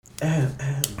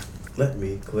Let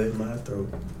me clear my throat.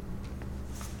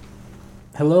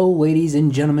 Hello, ladies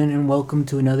and gentlemen, and welcome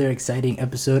to another exciting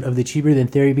episode of the Cheaper Than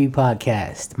Therapy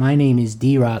podcast. My name is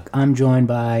D-Rock. I'm joined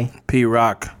by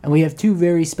P-Rock. And we have two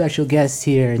very special guests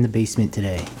here in the basement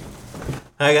today.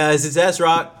 Hi guys, it's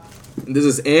S-Rock. This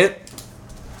is Ant.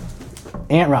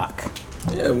 Ant Rock.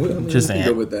 Yeah, we Just can Ant.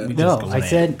 go with that. No, I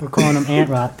said we're calling him Ant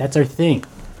Rock. That's our thing.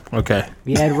 Okay.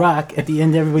 We add rock at the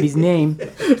end of everybody's name.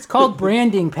 It's called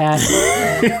branding, Pat.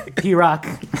 P-Rock.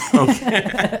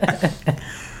 Okay.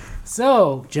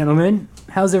 So, gentlemen,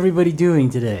 how's everybody doing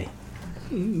today?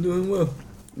 Doing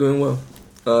well.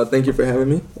 Thank you for having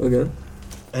me again.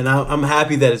 And I'm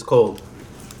happy that it's cold.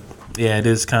 Yeah, it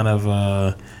is kind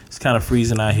of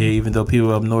freezing out here. Even though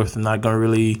people up north are not gonna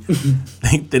really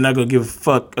they're not gonna give a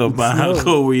fuck about how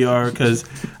cold we are, because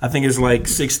I think it's like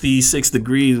 66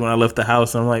 degrees when I left the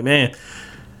house. I'm like, man,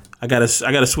 I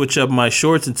gotta switch up my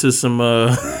shorts into some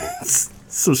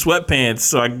some sweatpants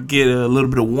so I can get a little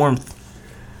bit of warmth.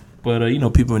 But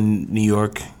people in New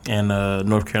York and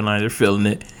North Carolina, they're feeling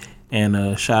it.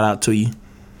 And shout out to you.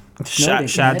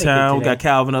 Chi-Town, we got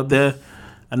Calvin up there.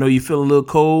 I know you feel a little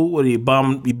cold. What are you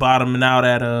bottoming out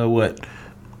at what?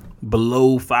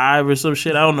 Below 5 or some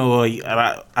shit? I don't know.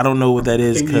 I don't know what that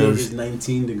is, New York is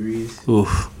 19 degrees.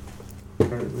 Oof.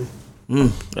 Currently.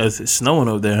 It's snowing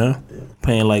over there, huh? Yeah.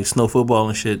 Playing like snow football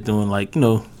and shit, doing like,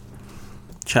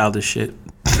 childish shit.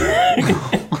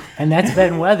 And that's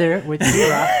been weather with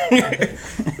P-Rock.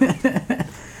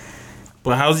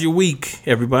 But how's your week,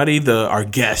 everybody? Our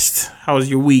guest. How's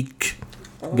your week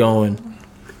going?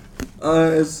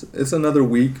 It's another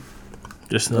week.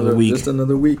 Just another week. Just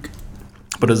another week.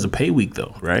 But it's a pay week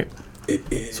though, right? It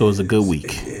is. So it's a good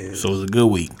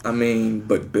week. I mean,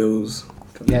 but bills.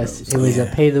 Yes, it was a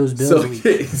pay those bills week.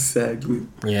 Exactly.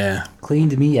 Yeah.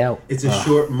 Cleaned me out. It's a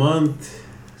short month,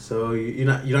 so you're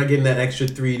not getting that extra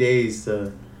 3 days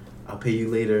to. I'll pay you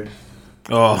later.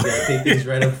 Oh. You gotta take things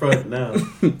right up front now.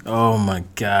 Oh my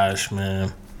gosh,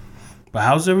 man. But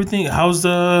how's everything? How's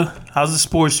the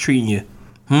sports treating you?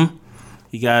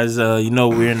 You guys, we're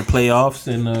in the playoffs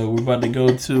and we're about to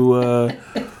go to.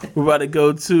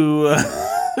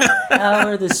 How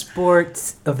are the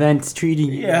sports events treating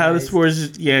you? Yeah, how the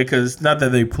sports? Yeah, because not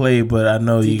that they play, but I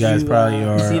know you guys probably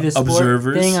are see the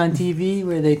observers. Thing on TV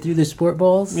where they threw the sport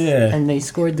balls. Yeah, and they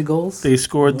scored the goals. They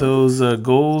scored those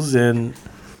goals and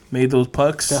made those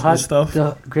pucks and stuff.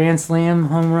 The Grand Slam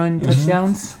home run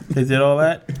touchdowns. They did all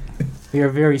that. We are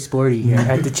very sporty here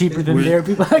at the Cheaper Than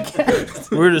Therapy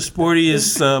podcast. We're the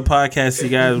sportiest podcast you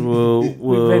guys will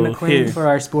We've been acclaimed hear. for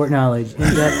our sport knowledge. In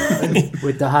depth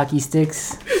with the hockey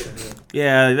sticks.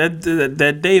 Yeah,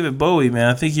 that David Bowie, man.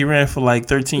 I think he ran for like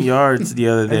 13 yards the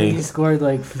other I think day. he scored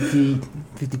like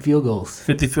 50 field goals.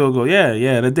 50 field goal.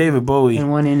 Yeah, that David Bowie. In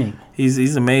one inning.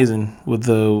 He's amazing with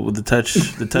the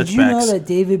touchbacks. Did you know that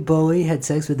David Bowie had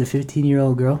sex with a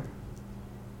 15-year-old girl?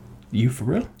 You for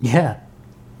real? Yeah.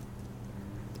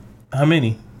 How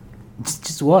many?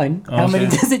 Just one. Oh, How many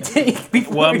does it take?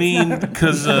 Well, I mean,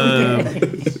 because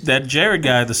that Jared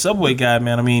guy, the Subway guy,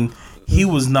 man, I mean, he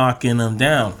was knocking them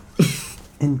down.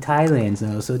 In Thailand,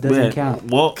 though, so it doesn't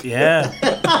count. Well, yeah.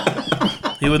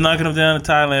 He was knocking them down in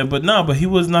Thailand, but he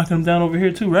was knocking them down over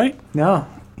here too, right? No.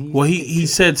 Well, he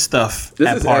said stuff This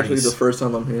at is parties. actually the first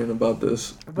time I'm hearing about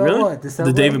this. About Really? what?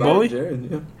 The David Bowie?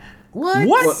 Jared, yeah.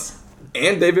 What?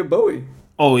 And David Bowie.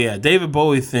 Oh, yeah. David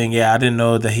Bowie thing. Yeah, I didn't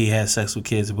know that he had sex with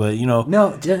kids, but,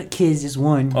 No, just kids, just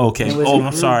one. Okay. It was Oh, a I'm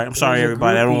group- sorry. I'm it was sorry, a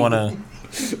everybody. I don't groupie. want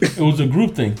to. It was a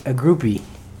group thing. A groupie.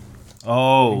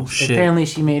 Oh, shit. Apparently,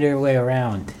 she made her way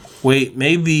around. Wait,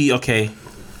 maybe, okay.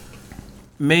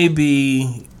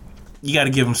 Maybe you got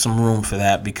to give him some room for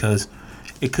that, because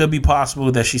it could be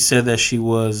possible that she said that she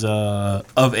was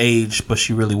of age, but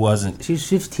she really wasn't. She was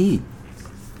 15.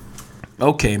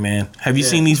 Okay, man. Have you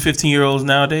seen these 15-year-olds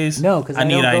nowadays? No, because I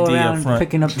need don't go ID up around front.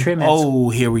 picking up trim at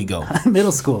Oh, here we go.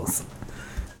 middle schools.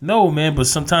 No, man, but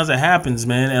sometimes it happens,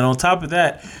 man. And on top of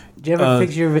that, Did you ever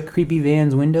fix your creepy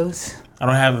van's windows? I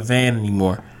don't have a van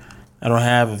anymore. I don't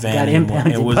have a van Got anymore.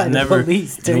 impounded It was by the never.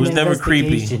 police It during was never creepy.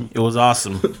 investigation. It was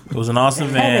awesome. It was an awesome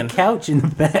It had van. a couch in the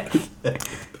back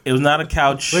It was not a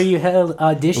couch. where you held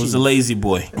auditions. It was a lazy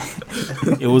boy.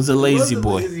 It was a lazy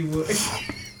boy.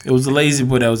 It was a lazy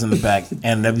boy that was in the back,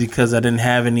 and that because I didn't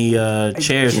have any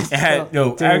chairs. It had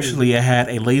actually, I had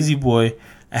a lazy boy.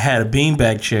 I had a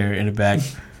beanbag chair in the back,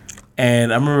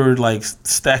 and I remember like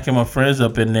stacking my friends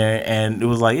up in there, and it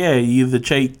was like, yeah, you either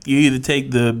take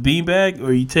the beanbag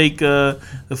or you take the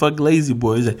fucking lazy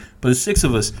boy. Like, but there's 6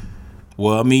 of us.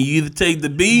 Well, I mean, you either take the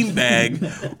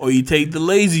beanbag or you take the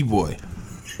lazy boy.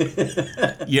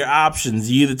 Your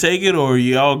options. You either take it or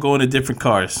you all go into different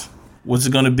cars. What's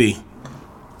it gonna be?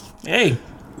 Hey,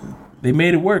 they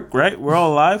made it work, right? We're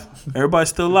all alive. Everybody's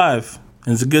still alive.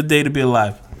 And it's a good day to be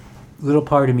alive. Little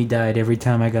part of me died every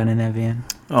time I got in that van.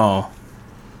 Oh.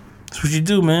 That's what you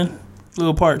do, man.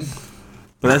 Little part.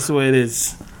 But that's the way it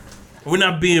is. We're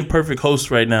not being perfect hosts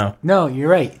right now. No, you're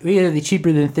right. We are the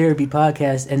Cheaper Than Therapy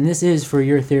podcast, and this is for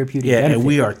your therapeutic benefit. And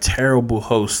we are terrible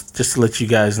hosts, just to let you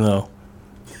guys know.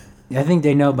 I think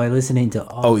they know by listening to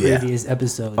all previous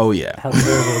episodes Oh, yeah. how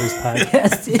terrible this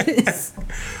podcast is.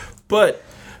 But,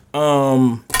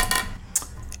 Ant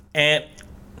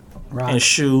Rock. and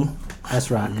Shu, That's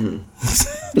rock.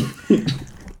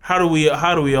 how do we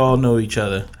all know each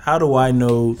other? How do I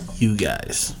know you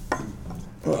guys?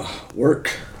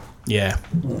 Work. Yeah.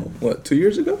 What, 2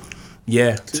 years ago?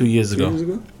 Yeah, 2 years ago. 2 years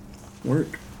ago? Work.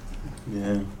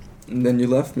 Yeah. And then you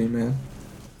left me, man.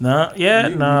 You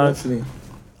left me.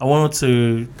 I went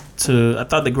to I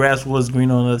thought the grass was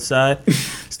green on the other side.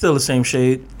 Still the same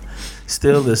shade.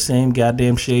 Still the same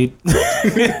goddamn shade.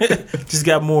 Just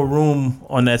got more room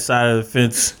on that side of the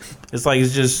fence. It's like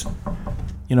it's just,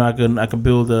 I can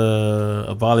build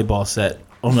a volleyball set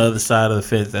on the other side of the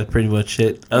fence. That's pretty much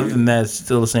it. Other than that, it's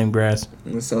still the same grass.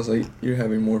 It sounds like you're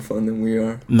having more fun than we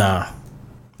are. Nah.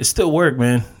 It's still work,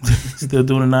 man. Still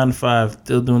doing a 9 to 5.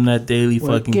 Still doing that daily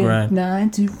fucking grind.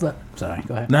 9 to 5. Sorry,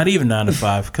 go ahead. Not even 9 to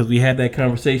 5, because we had that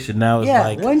conversation. Now it's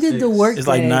like when did the work it's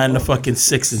like day 9 to fucking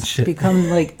 6 and shit. become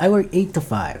like I work 8 to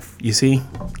 5? You see,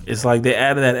 it's like they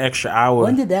added that extra hour,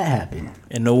 When did that happen?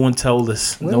 and no one told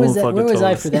us. Where no was one that? fucking Where was told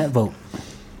I us. for that vote?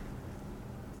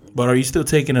 But are you still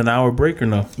taking an hour break or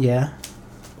no? Yeah,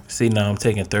 See, now I'm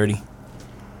taking 30.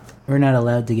 we're not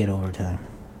allowed to get overtime.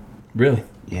 Really?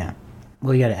 Yeah,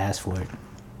 well, you got to ask for it.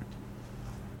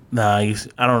 Nah, I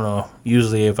don't know.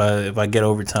 Usually, if I get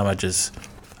overtime, I just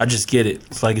get it.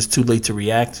 It's like it's too late to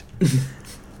react.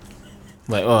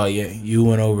 Like, oh yeah, you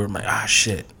went over. I'm like,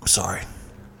 shit, I'm sorry.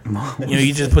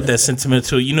 You just put that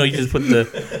sentimental. You just put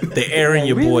the air in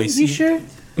your Really? voice. You sure?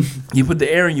 You put the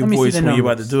air in your Let me see voice the when you're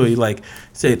about to numbers. do it. You like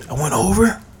said, I went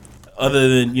over. Other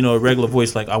than a regular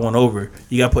voice like I went over,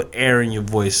 you gotta put air in your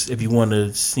voice if you want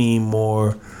to seem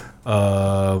more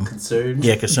Concerned?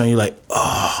 Yeah, concerned. You're like,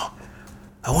 oh,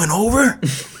 I went over.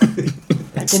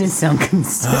 That didn't sound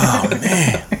concerned. Oh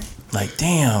man, like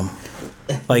damn.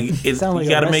 Like it's, Sound like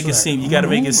you a gotta make it wrestler. seem. You gotta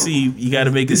make it seem. You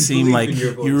gotta make it seem Believe like in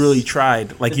your voice. you really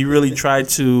tried. Like you really tried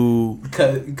to.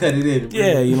 Cut it in.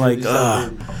 Yeah, you're like,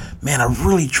 Yourself man, I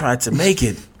really tried to make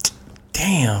it.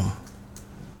 Damn.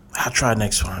 I'll try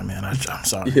next time, man. I'm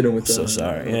sorry. You hit him with I'm so that.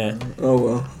 sorry. Yeah. Oh,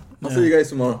 well. I'll see you guys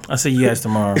tomorrow. I'll see you guys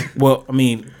tomorrow. Well, I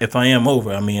mean, if I am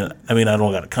over, I mean, I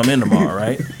don't got to come in tomorrow,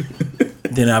 right?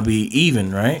 Then I'll be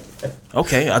even, right?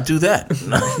 Okay, I'll do that.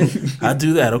 I'll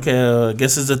do that. Okay, I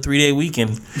guess it's a 3-day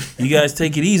weekend. You guys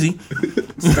take it easy.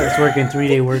 Starts working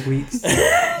 3-day work weeks.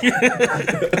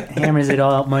 Hammers it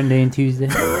all out Monday and Tuesday.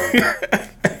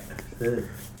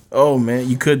 Oh man,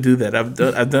 you could do that. I've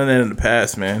done that in the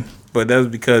past, man. But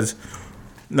that was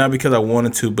not because I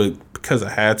wanted to, but because I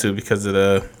had to, because of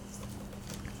the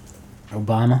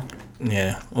Obama,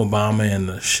 Obama and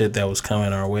the shit that was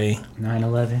coming our way.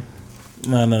 9/11.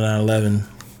 9/11.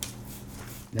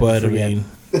 But I mean,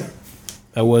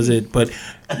 that was it. But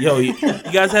yo, you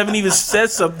guys haven't even said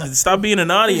something. Stop being an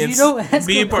audience. You don't ask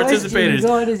Be a question, participators. you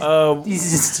go on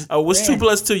this- What's 2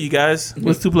 plus 2, you guys?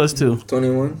 What's 2 plus 2?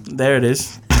 21. There it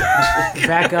is.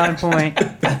 Back on point.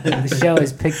 The show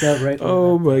is picked up right.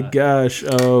 Oh my gosh.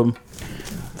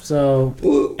 So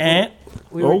Ant.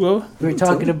 we were, Go. we were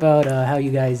talking about how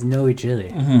you guys know each other.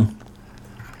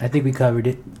 Mm-hmm. I think we covered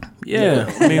it.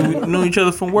 Yeah. I mean, we know each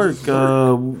other from work.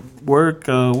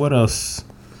 What else?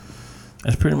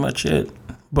 That's pretty much it.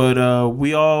 But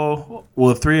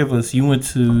three of us, you went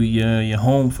to your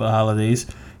home for the holidays.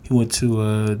 He went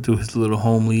to do his little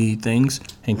homely things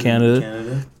in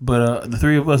Canada. But the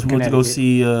three of us went to go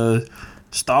see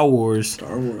Star Wars.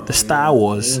 The Star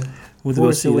Wars. Yeah. Went to go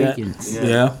Force see Awakens. that.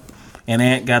 Yeah. And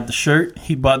Ant got the shirt.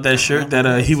 He bought that shirt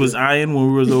that he was eyeing when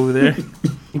we was over there.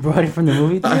 You brought it from the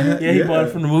movie theater? Yeah, he bought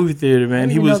it from the movie theater, I man.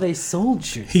 didn't He even know was they sold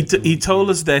shirts. he told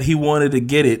us that he wanted to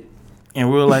get it, and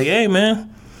we were like, "Hey,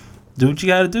 man, do what you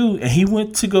got to do." And he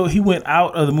went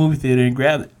out of the movie theater and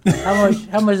grabbed it.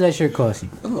 How much does that shirt cost you?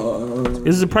 It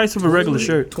was the price of a regular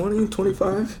shirt. 20,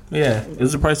 25. Yeah, it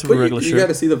was the price of But a regular you got shirt.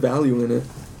 to see the value in it.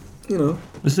 You know.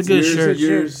 It's a good years shirt. and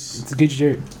years It's a good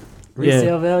shirt. Yeah.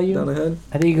 Resale value? down ahead.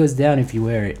 I think it goes down if you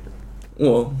wear it.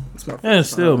 Well, it's my Yeah,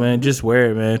 first still, time. man, just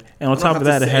wear it, man. And on I don't top of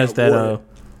have that, to it say has I that wore it.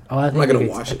 Oh, I think not gonna they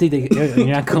wash I it. think you're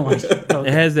not gonna wash it. Oh,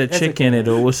 it has that that's chick okay. in it.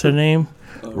 Or what's her name?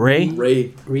 Ray. Ray.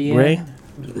 Rihanna?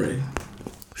 Ray. Ray.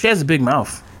 She has a big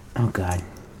mouth. Oh God.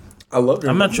 I love her.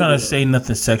 I'm not trying to say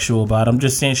nothing sexual about it. I'm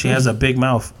just saying she has a big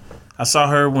mouth. I saw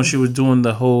her when she was doing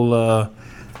the whole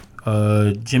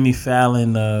Jimmy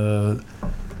Fallon The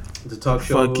talk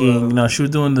show. no, she was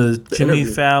doing the Jimmy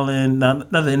interview. Fallon, not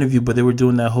the interview, but they were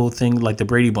doing that whole thing like the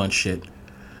Brady Bunch shit.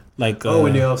 Like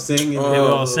when they all sing. they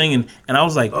were all singing, and I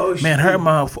was like, Oh, man, her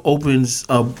mouth opens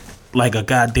up like a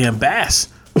goddamn bass.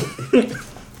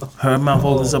 Her mouth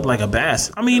opens up like a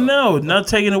bass. I mean, no, not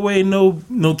taking away no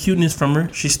cuteness from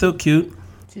her. She's still cute,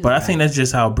 but I think that's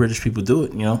just how British people do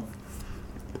it. You know,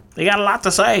 they got a lot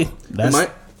to say.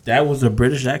 That was a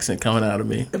British accent coming out of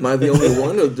me. Am I the only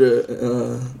one of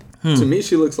the? To me,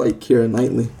 she looks like Keira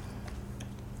Knightley.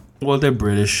 Well, they're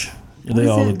British. They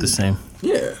all look the same.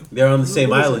 Yeah, They're on the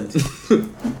same island.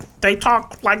 They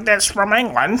talk like this from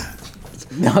England.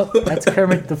 No, that's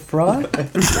Kermit the Frog.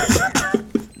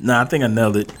 Nah, I think I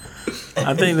nailed it.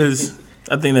 I think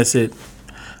that's it.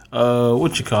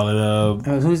 What you call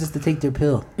it? Who's this to take their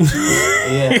pill?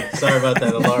 Yeah, sorry about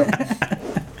that alarm.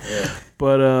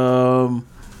 But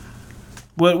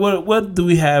what do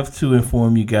we have to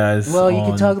inform you guys? Well, you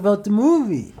can talk about the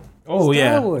movie. Oh Star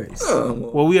yeah. Wars.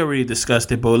 Well, we already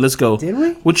discussed it, but let's go. Did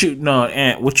we? What you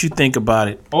think about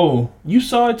it? Oh, you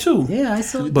saw it too. Yeah, I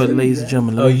saw it. But too. ladies and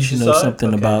gentlemen, Oh, let me you let you saw know it? something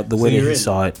Okay. about the So way that you're he in.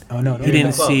 saw it. Oh no, He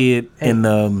didn't see it in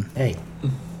Hey,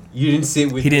 You didn't see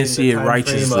it with He didn't see it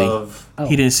righteously. Of, Oh.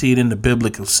 He didn't see it in the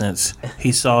biblical sense.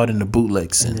 He saw it in the bootleg in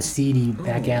the sense. seedy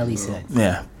back alley set.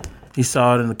 Yeah. He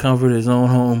saw it in the comfort of his own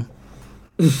home.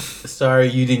 sorry,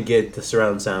 you didn't get the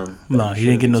surround sound. No, he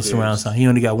didn't get no surround sound. He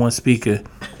only got one speaker.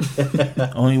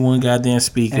 Only one goddamn And it was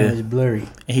speaker. blurry.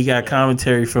 And he got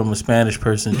commentary from a Spanish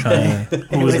person trying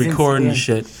who was was in recording the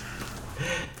Spanish. shit.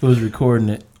 Who was recording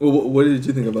it. Well, what did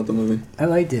you think about the movie? I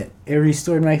liked it. It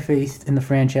restored my faith in the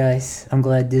franchise. I'm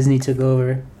glad Disney took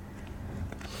over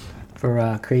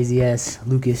for crazy ass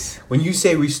Lucas. When you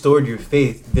say restored your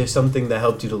faith, there's something that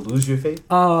helped you to lose your faith.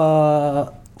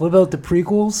 What about the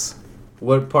prequels?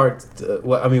 What part?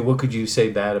 What could you say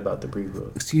bad about the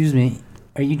prequel? Excuse me.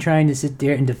 Are you trying to sit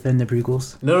there and defend the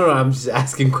prequels? No. I'm just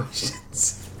asking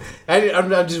questions.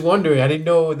 I'm just wondering. I didn't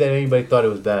know that anybody thought it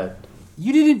was bad.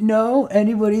 You didn't know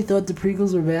anybody thought the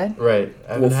prequels were bad? Right.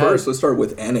 Well, first, let's start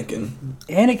with Anakin.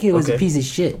 Anakin was a Okay. piece of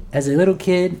shit as a little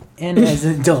kid and as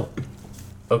an adult.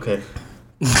 Okay.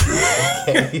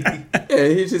 Okay. Yeah,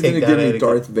 he just Take didn't that, give me Anakin.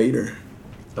 Darth Vader.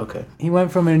 Okay. He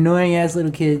went from an annoying ass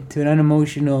little kid to an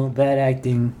unemotional, bad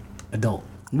acting adult.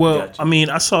 Well, Gotcha. I mean,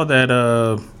 I saw that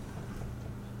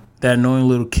that annoying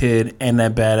little kid and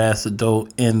that badass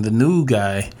adult in the new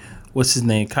guy. What's his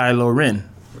name? Kylo Ren.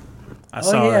 I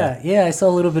saw that. Yeah, I saw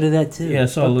a little bit of that too. Yeah, I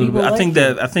saw a But little people bit. liked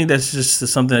it. I think that's just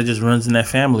something that just runs in that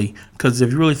family. Because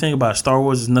if you really think about it, Star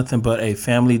Wars is nothing but a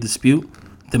family dispute,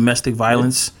 domestic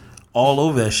violence, all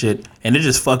over that shit, and they're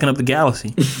just fucking up the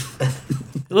galaxy.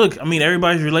 Look, I mean,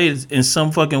 everybody's related in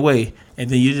some fucking way, and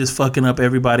then you're just fucking up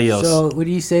everybody else. So, what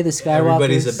do you say, the Skywalkers?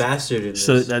 Everybody's a bastard in this.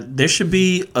 So that there should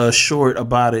be a short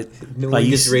about it. no like one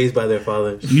you gets raised by their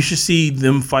fathers. You should see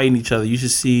them fighting each other. You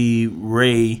should see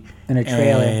Rey In a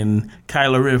trailer. and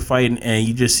Kylo Ren fighting, and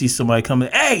you just see somebody coming,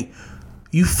 hey,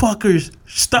 you fuckers,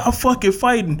 stop fucking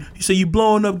fighting. You say you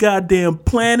blowing up goddamn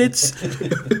planets.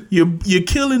 you're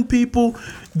killing people.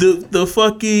 The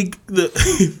fucking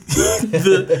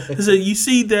so you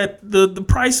see that the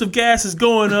price of gas is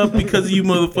going up because of you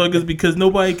motherfuckers, because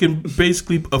nobody can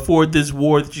basically afford this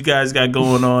war that you guys got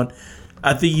going on.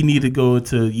 I think you need to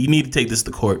take this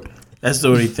to court. That's the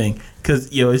only thing, because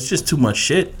it's just too much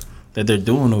shit that they're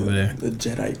doing over there. The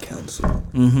Jedi Council.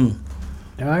 Mm-hmm.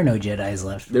 There are no Jedis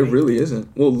left. There right? really isn't.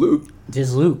 Well, Luke.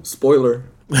 Just Luke. Spoiler.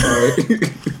 All right.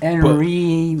 And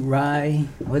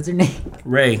But- what's her name?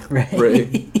 Ray,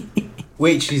 Rey.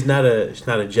 Wait, she's not a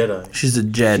Jedi. she's a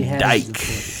She has the Jedi.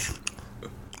 Force.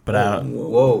 But I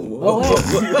Whoa.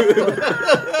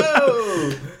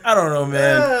 don't know,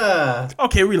 man. Ah.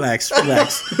 Okay, relax.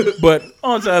 But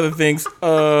on to other things.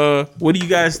 What do you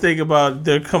guys think about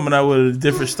they're coming out with a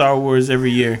different Star Wars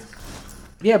every year?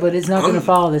 Yeah, but it's not going to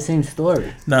follow the same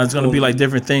story. No, it's gonna be like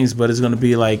different things, but it's gonna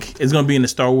be in the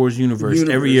Star Wars universe.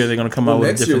 Every year they're gonna come out with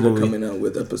a Next year different they're movie. coming out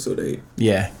with Episode 8.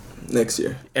 Yeah, Next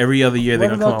year. every other year they're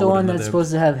What gonna come about out the with one another. that's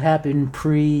supposed to have happened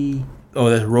pre-Rogue Oh,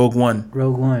 that's Rogue One.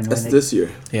 One? That's when this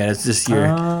year. Yeah, that's this year,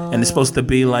 and it's supposed to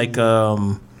be like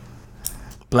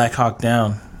Black Hawk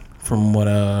Down, from what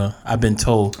I've been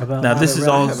told. About Now how this the is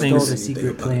all rebels Rebels stole things. the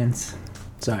secret plans.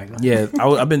 Sorry. Go ahead. Yeah,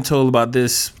 I've been told about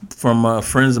this from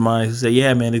friends of mine who say,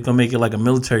 yeah, man, they're going to make it like a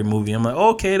military movie. I'm like,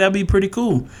 okay, that'd be pretty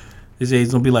cool. They say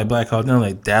it's going to be like Black Hawk Down. I'm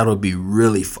like, that would be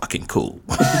really fucking cool.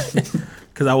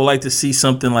 Because I would like to see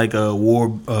something like a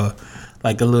war,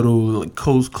 like a little like,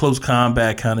 close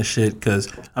combat kind of shit.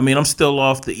 Because I mean, I'm still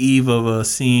off the eve of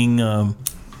seeing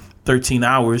 13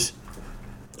 Hours,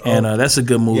 and that's a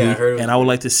good movie. Yeah, I heard and I would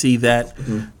like to see that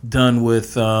done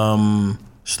with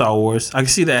Star Wars. I can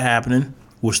see that happening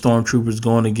with stormtroopers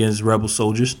going against rebel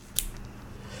soldiers.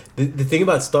 The thing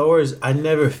about Star Wars, I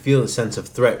never feel a sense of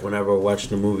threat whenever I watch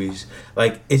the movies.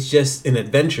 Like, it's just an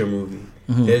adventure movie.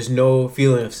 There's no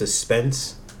feeling of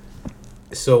suspense.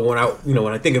 So when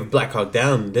I think of Black Hawk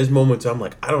Down, there's moments where I'm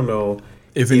like, I don't know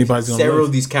if anybody's gonna several live.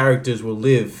 of these characters will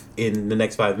live in the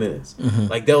next 5 minutes.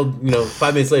 Like, they'll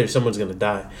 5 minutes later someone's gonna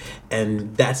die,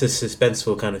 and that's a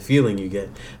suspenseful kind of feeling you get.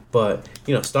 But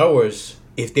Star Wars,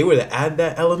 if they were to add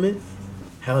that element,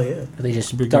 hell yeah. They just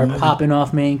start popping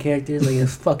off main characters like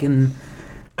it's fucking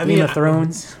Game of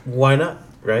Thrones. Why not,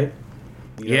 right?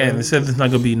 Yeah, and they said there's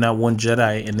not gonna be not one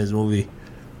Jedi in this movie.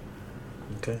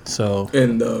 Okay. So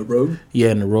And Rogue.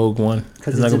 yeah, in the Rogue One,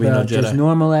 Because there's it's not gonna be no about just Jedi.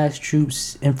 normal ass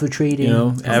troops infiltrating.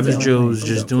 Average Joe's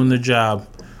just doing their job.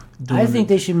 I think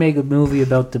they should make a movie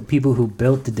about the people who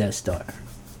built the Death Star.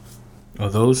 Oh,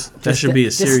 those? That should be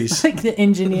a series. Just like the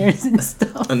engineers and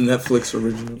stuff. A Netflix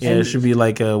original. Yeah, it should be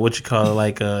like what you call it,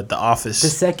 like The Office. The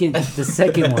second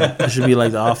one. It should be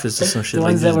like The Office or some shit. The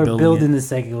like ones that just were building it. the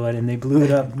second one and they blew it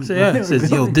up. So yeah, it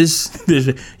says,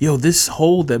 this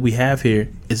hole that we have here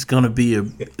is gonna be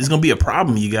a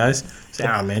problem, you guys. Say,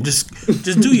 man, just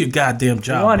do your goddamn They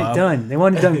job. want Bob. it done. They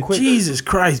want it done quick. Jesus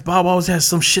Christ, Bob always has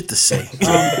some shit to say. Isn't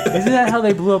that how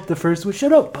they blew up the first one?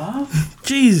 Shut up, Bob.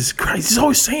 Jesus Christ, he's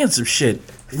always saying some shit.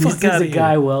 Fuck There's out a of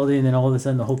guy here. welding, and then all of a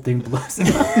sudden the whole thing blows up.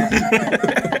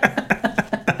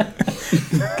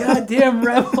 Goddamn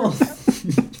rebels!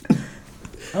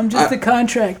 I'm just a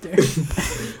contractor.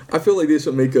 I feel like they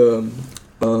should make a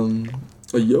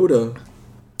Yoda.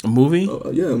 A movie?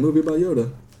 A movie about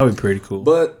Yoda. That'd be pretty cool.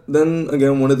 But then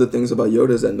again, one of the things about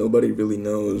Yoda is that nobody really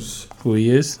knows Who he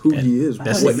is? who he is,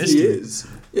 That's what the he mystery. is.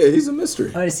 Yeah, he's a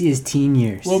mystery. I want to see his teen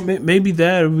years. Well, maybe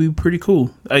that would be pretty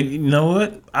cool. You know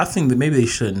what? I think that maybe they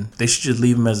shouldn't. They should just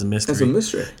leave him as a mystery. As a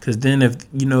mystery. Because then if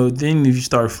you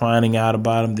start finding out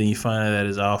about him, then you find out that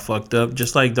it's all fucked up.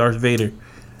 Just like Darth Vader.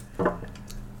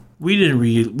 We didn't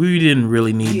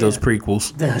really need those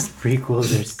prequels. Those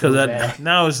prequels are so Because bad.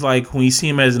 now it's like when you see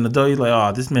him as an adult, you're like,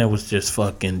 oh, this man was just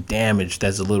fucking damaged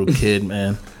as a little kid,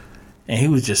 man. And he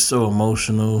was just so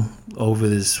emotional over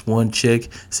this one chick.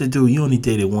 I said, dude, you only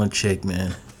dated one chick,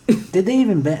 man. Did they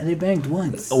even they banged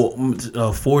once?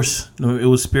 Force. No, it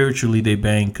was spiritually they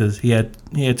banged because he had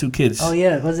 2 kids. Oh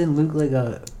yeah, wasn't Luke like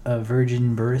a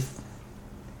virgin birth?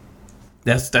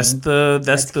 That's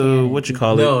the what you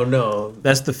call it? No.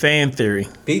 That's the fan theory.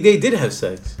 They did have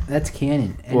sex. That's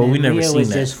canon. And Well, then we never Leah seen was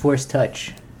that. just forced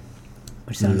touch.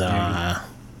 Which sounds Nah, dirty.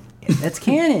 Yeah, that's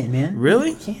canon, man.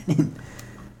 really? Canon.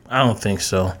 I don't think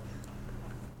so.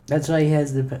 That's why he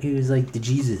was like the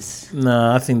Jesus.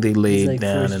 Nah, I think they laid like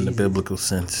down first in the Jesus. biblical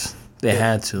sense. They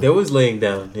had to. There was laying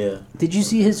down, yeah. Did you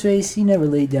see his face? He never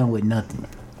laid down with nothing.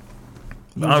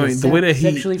 He was I mean, just the way that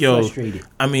sexually frustrated.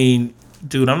 I mean,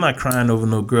 dude, I'm not crying over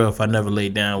no girl if I never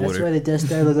laid down That's with why her. the Death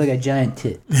Star looked like a giant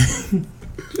tit.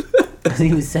 Because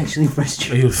he was sexually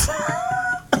frustrated. He was-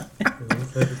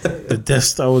 the Death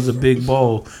Star was a big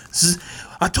ball.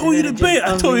 I told you And to then it paint. I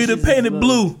just told you to unleashes paint it its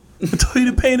blue. I told you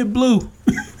to paint it blue.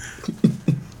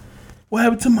 What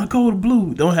happened to my coat of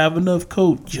blue? Don't have enough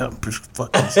coat. Jump,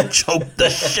 fucking choke the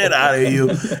shit out of you.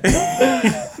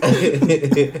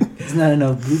 There's not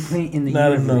enough blue paint in the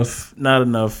Not universe. enough. Not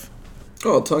enough.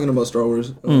 Oh, talking about Star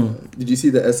Wars. Did you see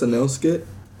the SNL skit?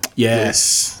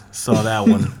 Yes, saw that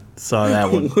one. Saw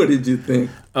that one. What did you think?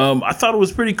 I thought it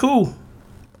was pretty cool.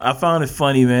 I found it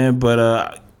funny, man. But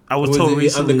I was Was told it the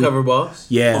recently. Undercover Boss?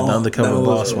 Yeah, the undercover that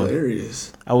boss was one.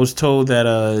 hilarious. I was told that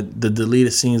the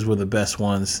deleted scenes were the best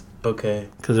ones Okay.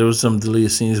 because there was some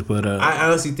deleted scenes, but I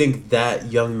honestly think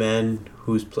that young man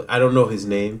who's I don't know his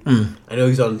name. I know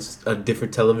he's on a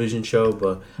different television show,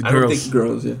 but I don't Girls. think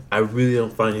Girls, yeah. I really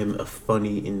don't find him a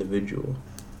funny individual.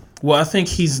 well, I think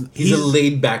he's He's a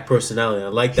laid back personality. I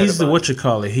like that. he's the about what you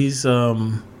call it. He's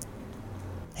that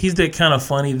kind of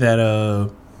funny that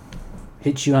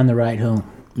Hit you on the ride home.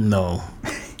 no.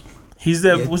 He's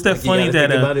that Yeah, what's that like, you funny gotta that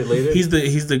think about it later.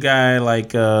 he's the guy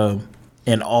like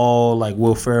in all like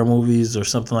Will Ferrell movies or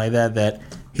something like that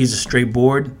he's a straight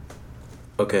board.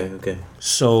 Okay.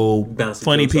 So Bouncing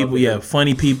funny jokes off people, of yeah, him.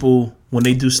 funny people when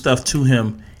they do stuff to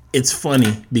him, it's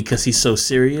funny because he's so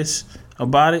serious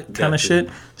about it, kind of Gotcha. shit.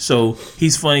 So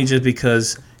he's funny just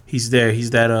because he's there. He's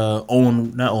that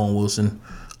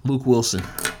Luke Wilson.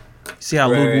 See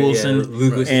how Right, Luke Wilson yeah.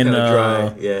 Luke was and kind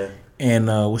of dry. Yeah. and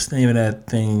what's the name of that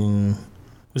thing?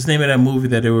 What's the name of that movie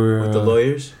that they were The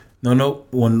lawyers. No.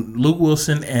 When Luke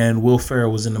Wilson and Will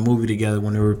Ferrell was in the movie together,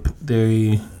 when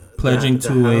they pledging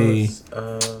to a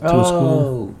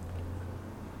school.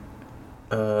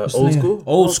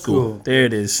 Old school. There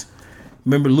it is.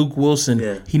 Remember Luke Wilson?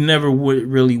 Yeah. He never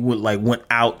went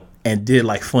out and did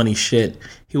like funny shit.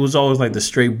 He was always like the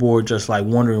straight board, just like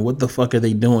wondering what the fuck are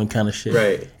they doing, kind of shit.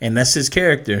 Right. And that's his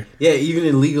character. Yeah, even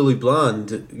in Legally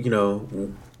Blonde, you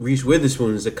know, Reese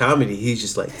Witherspoon is a comedy. He's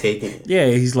just like taking it. Yeah,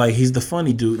 he's the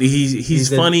funny dude.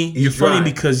 He's funny. You're dry. funny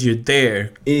because you're there.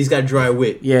 And he's got dry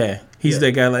wit. Yeah. He's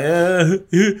that guy like, yeah,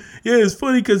 it's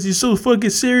funny because you're so fucking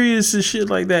serious and shit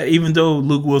like that. Even though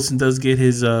Luke Wilson does get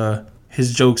his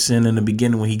jokes in the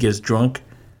beginning when he gets drunk.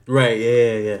 Right,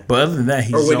 yeah. But other than that,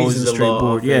 he's always in the straight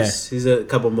board. Yeah. He's a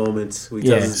couple moments where he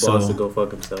tells his boss to go fuck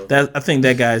himself. I think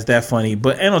that guy is that funny.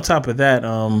 And on top of that,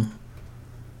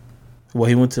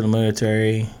 he went to the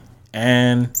military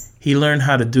and he learned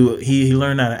how to do it. He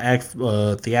learned how to act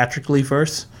theatrically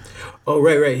first. Oh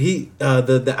right. He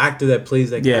the actor that plays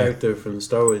that character from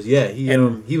Star Wars. Yeah,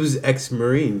 he was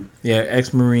ex-Marine. Yeah,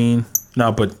 ex-Marine.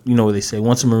 No, but you know what they say: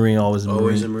 once a Marine, always a Marine.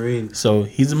 Always a Marine. So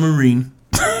he's a Marine.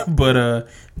 But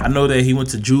I know that he went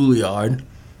to Juilliard.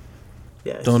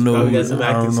 Yeah, don't know. Probably got some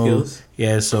acting skills.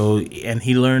 Yeah, and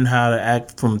he learned how to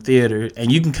act from theater,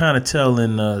 and you can kind of tell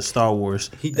in Star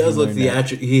Wars. He does look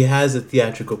theatrical. He has a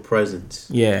theatrical presence.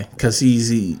 Yeah, because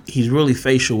he's really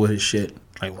facial with his shit.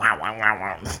 Like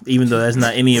wow, even though that's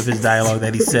not any of his dialogue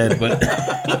that he said, but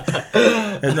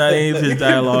that's not any of his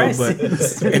dialogue. But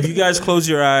if you guys close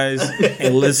your eyes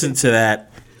and listen to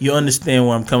that, you understand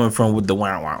where I'm coming from with the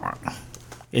wow.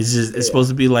 It's supposed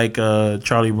to be like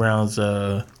Charlie Brown's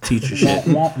teacher shit.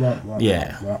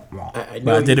 Yeah,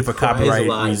 but I did it for copyright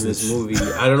reasons. In this movie,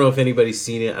 I don't know if anybody's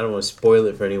seen it. I don't want to spoil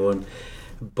it for anyone.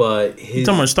 But you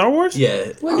talking about Star Wars? Yeah,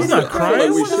 he's not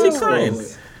crying. When is he crying?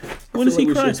 When is he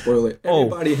crying? Spoil it.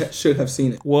 Everybody should have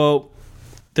seen it. Well,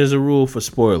 there's a rule for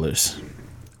spoilers.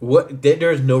 What?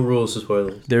 There's no rules for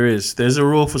spoilers. There is. There's a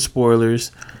rule for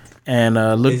spoilers, and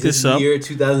look this up. Year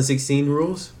 2016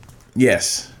 rules.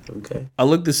 Yes. Okay. I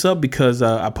looked this up because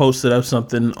I posted up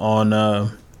something on my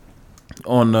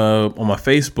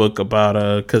Facebook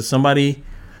about because somebody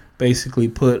basically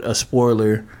put a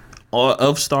spoiler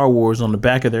of Star Wars on the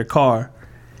back of their car.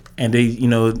 And they,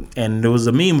 and there was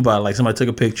a meme about it. Like somebody took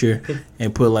a picture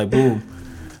and put like, boom,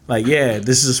 like, yeah,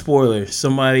 this is a spoiler.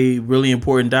 Somebody really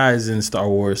important dies in Star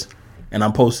Wars, and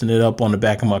I'm posting it up on the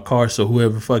back of my car, so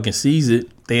whoever fucking sees it,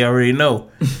 they already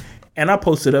know. And I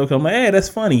posted it up. 'Cause I'm like, hey, that's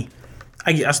funny.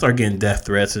 I start getting death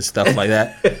threats and stuff like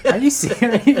that. Are you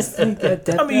serious?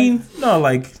 I mean, no,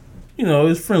 like.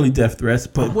 It's friendly death threats,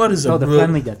 but what is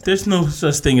friendly death? There's no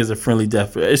such thing as a friendly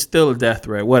death threat. It's still a death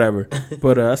threat, whatever.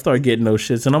 But I started getting those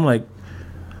shits, and I'm like,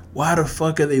 why the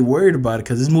fuck are they worried about it?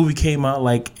 Because this movie came out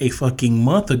like a fucking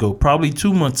month ago, probably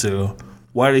 2 months ago.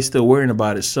 Why are they still worrying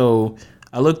about it? So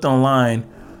I looked online.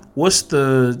 What's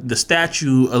the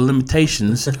statute of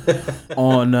limitations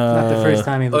on not the first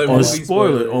time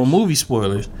on movie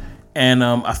spoilers? And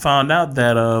I found out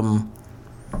that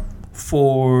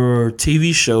for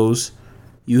TV shows,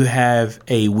 you have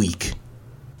a week.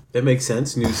 That makes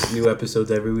sense. New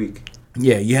episodes every week.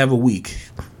 Yeah, you have a week.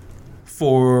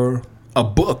 For a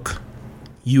book,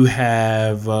 you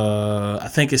have I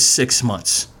think it's 6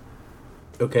 months.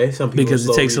 Okay, some people because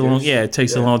it takes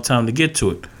readers. a long time to get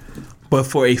to it. But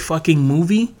for a fucking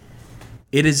movie,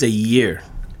 it is a year.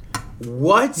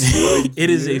 What? It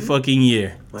is a fucking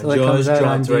year. My jaw's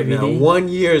dropped right now. 1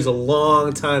 year is a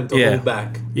long time to hold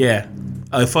back. Yeah.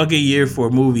 A fucking year for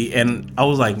a movie. And I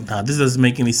was like, nah, this doesn't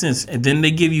make any sense. And then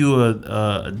they give you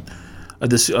a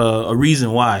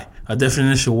reason why. A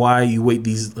definition why you wait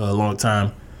these long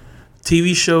time.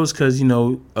 TV shows, because, a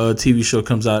TV show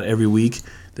comes out every week.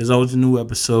 There's always a new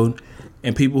episode.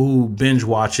 And people who binge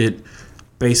watch it,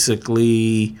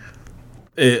 basically,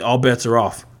 all bets are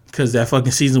off. Because that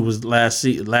fucking season was last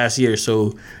year,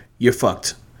 so you're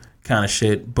fucked, kind of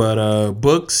shit. But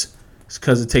books, it's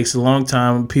because it takes a long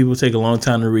time. People take a long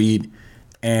time to read,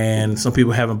 and some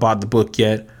people haven't bought the book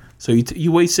yet. So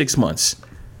you wait 6 months.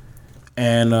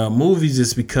 And movies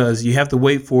is because you have to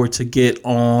wait for it to get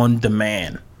on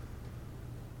demand.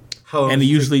 And it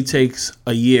usually takes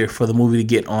a year for the movie to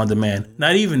get on demand.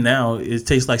 Not even now. It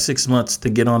takes like 6 months to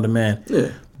get on demand.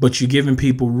 Yeah. But you're giving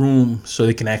people room so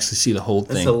they can actually see the whole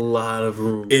thing. That's a lot of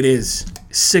room. It is.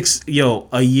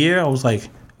 A year, I was like,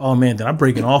 oh man, then I'm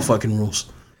breaking all fucking rules.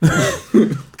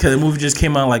 Because the movie just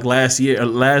came out like last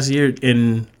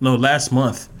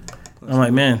month. I'm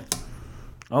like, man,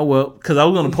 oh well. Because I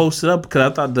was going to post it up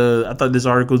because I thought this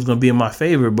article was going to be in my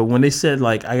favor. But when they said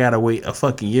like, I got to wait a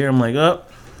fucking year, I'm like, oh,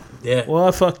 Yeah. Well,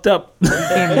 I fucked up.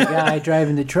 Became the guy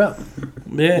driving the truck.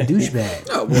 Yeah. Douchebag.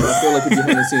 Oh, well, I feel like if you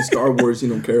haven't seen Star Wars, you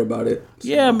don't care about it. So,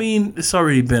 Yeah, I mean, it's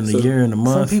already been a year and a Some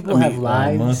month. people have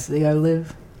lives they gotta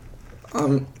live.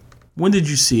 When did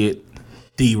you see it,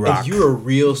 D-Rock? If you're a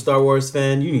real Star Wars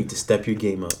fan, you need to step your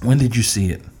game up. When did you see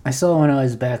it? I saw it when I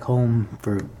was back home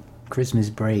for Christmas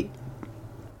break.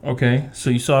 Okay, so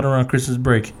you saw it around Christmas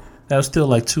break. That was still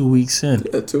like 2 weeks in.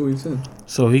 Yeah, 2 weeks in.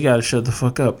 So he got to shut the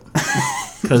fuck up.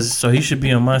 So he should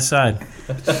be on my side.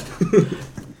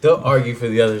 Don't argue for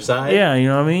the other side. Yeah, you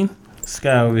know what I mean? This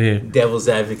guy over here. Devil's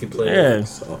advocate player. Yeah,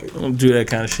 don't do that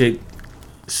kind of shit.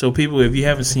 So people, if you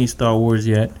haven't seen Star Wars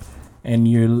yet, and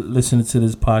you're listening to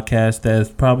this podcast that's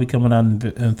probably coming out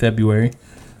in February.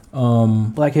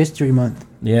 Black History Month.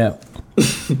 Yeah.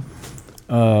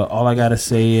 All I gotta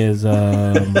say is,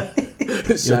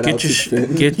 Shout out to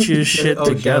Finn. get your shit Oh, shout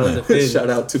out together. to Finn. Shout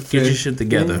out to Get Finn. your shit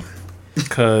together,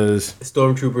 cause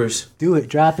Stormtroopers. Do it.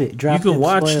 Drop it. Drop you can the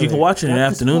watch. spoiler. You can watch it in the Drop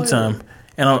the afternoon spoiler. time,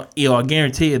 and I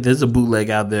guarantee you, there's a bootleg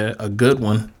out there, a good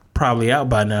one, probably out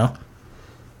by now.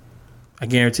 I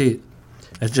guarantee it.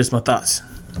 That's just my thoughts.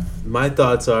 My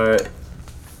thoughts are,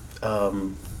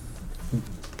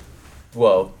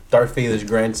 well, Darth Vader's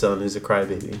grandson is a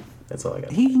crybaby. That's all I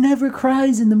got. He never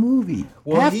cries in the movie.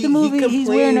 Half the movie, he's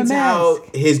wearing a mask. how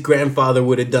his grandfather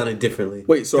would have done it differently.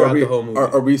 Wait, so throughout the whole movie.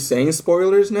 are we saying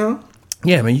spoilers now?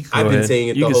 Yeah, man. You can go I've been ahead. saying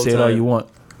it You the can whole say it all time. you want.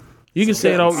 You can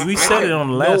say it all. We said it on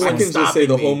the last no I one. can just say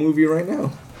the whole me. movie right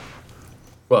now.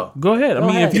 Well, Go ahead. I Go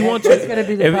mean, ahead. if you want That's gonna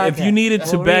be to, the if you podcast. needed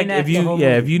to We'll back, reenact if the you whole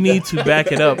yeah, movie. if you need to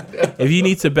back it up, if you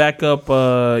need to back up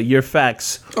your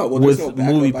facts Oh well, there's with no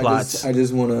backup. movie plots. I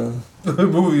just wanna.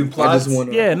 movie I plots. just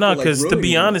wanna. Yeah, no, I feel like because to be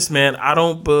ruining it. honest, man, I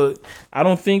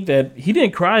don't think that he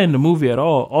didn't cry in the movie at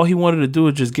all. All he wanted to do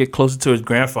was just get closer to his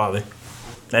grandfather.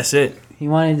 That's it. He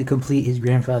wanted to complete his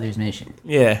grandfather's mission.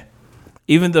 Yeah,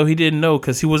 even though he didn't know,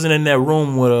 because he wasn't in that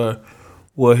room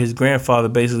where his grandfather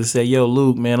basically said, "Yo,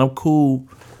 Luke, man, I'm cool.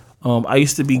 I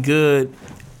used to be good,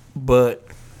 but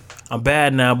I'm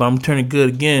bad now. But I'm turning good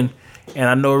again. And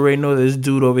I already know that this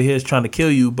dude over here is trying to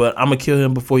kill you, but I'm gonna kill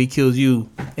him before he kills you,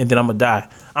 and then I'm gonna die."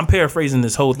 I'm paraphrasing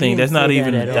this whole thing. didn't That's not say that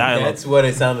even at all. dialogue. That's what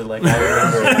it sounded like. I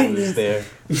remember when I was there.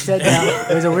 He said that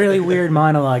there's a really weird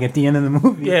monologue at the end of the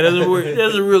movie. Yeah, there's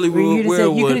a really Where you weird, could've weird said-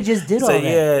 you one. could've just did all Say,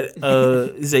 yeah,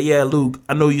 he said, "Yeah, Luke,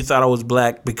 I know you thought I was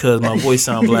black because my voice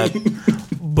sound black,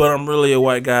 but I'm really a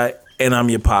white guy, and I'm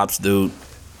your pops, dude.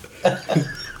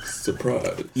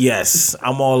 Surprise. Yes,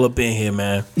 I'm all up in here,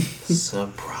 man.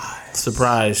 Surprise.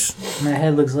 Surprise. My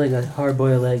head looks like a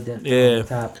hard-boiled egg that's Yeah. on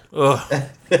top. Ugh.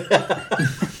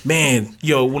 Man,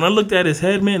 yo, when I looked at his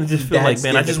head, man, it just felt That like,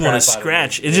 man, I scared just the want to crap out of me.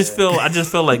 scratch. I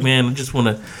just felt like, man, I just want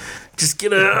to just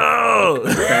get it. Oh,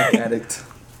 Crack addict.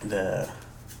 Nah.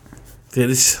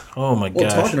 dude, oh my Well,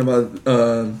 gosh. talking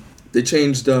about they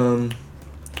changed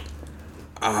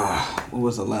what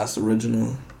was the last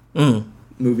original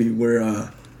movie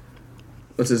where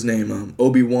what's his name?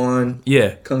 Obi-Wan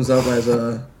Yeah. comes up as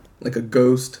a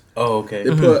ghost. Oh, okay.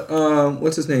 They put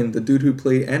what's his name? The dude who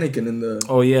played Anakin in the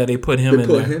Oh yeah, they put him they in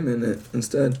put there. him in it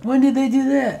instead. When did they do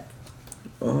that?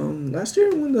 Last year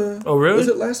when the Oh, really? Was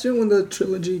it last year when the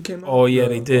trilogy came out? Oh yeah,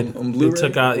 they did. On They Blu-ray?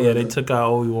 took out Or they took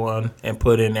out Obi-Wan and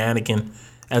put in Anakin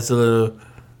as a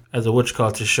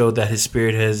witchcraft to show that his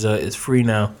spirit is free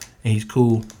now and he's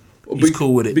cool. He's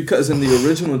cool with it. Because in the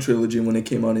original trilogy, when it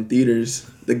came out in theaters,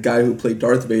 the guy who played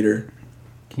Darth Vader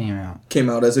Came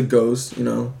out as a ghost, you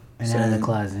know. and out of the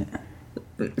closet.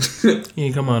 He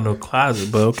ain't come out of no closet,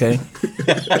 but okay.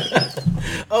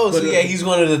 Oh, so yeah, he's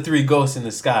one of the three ghosts in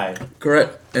the sky.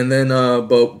 Correct. And then,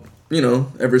 but you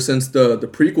know, ever since the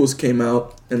prequels came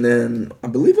out, and then I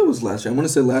believe it was last year. I want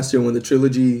to say last year when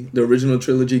the original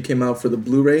trilogy came out for the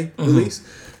Blu-ray release,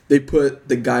 they put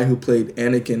the guy who played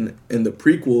Anakin in the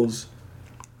prequels,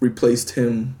 replaced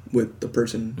him with the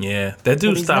person. Yeah, that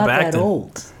dude But he's stopped not acting. that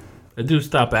old. That dude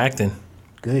stopped acting.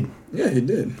 Good. Yeah, he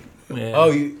did. Yeah.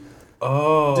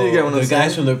 Oh, Did you get what I'm the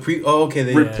guys saying? from the Oh, okay.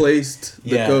 They Replaced the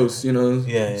Yeah. ghost, you know.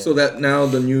 Yeah. So that now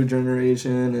the new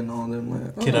generation and all them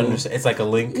like can understand. It's like a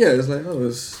link. Yeah, it's like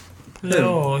it's.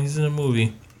 No, he's in a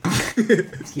movie. Did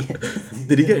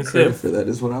he get It's credit him. for that?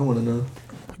 Is what I want to know.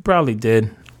 He probably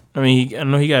did. I mean, I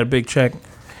know he got a big check.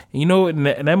 You know, and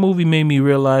that movie made me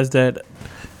realize that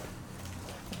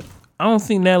I don't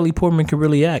think Natalie Portman could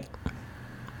really act.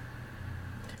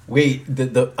 Wait,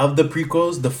 the of the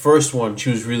prequels, the first one, she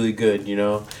was really good. You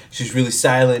know, she's really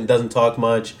silent, doesn't talk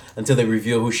much until they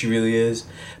reveal who she really is.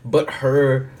 But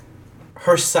her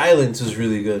silence was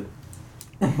really good.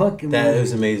 Fucking That movie.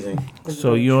 was amazing.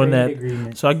 So you on that?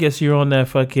 Agreement. So I guess you're on that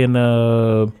fucking.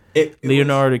 It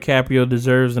Leonardo DiCaprio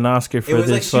deserves an Oscar for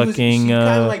this fucking. She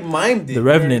kind of like mimed it. The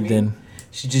Revenant. Then.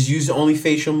 She just used only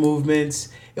facial movements.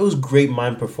 It was great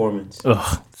mime performance.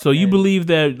 Ugh. So you believe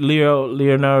that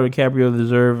Leonardo DiCaprio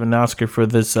deserve an Oscar for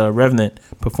this Revenant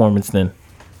performance? Then.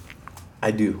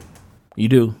 I do. You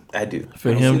do. I do.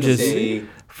 For I him was gonna just say,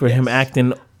 for him yes.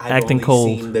 acting I've only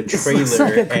cold. seen the This trailer. looks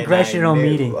like a and I congressional knew-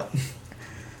 meeting.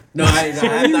 No, I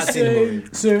have not seen the movie.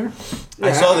 Sir.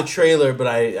 I saw the trailer, but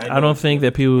I don't think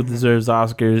that people deserve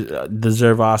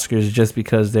Oscars just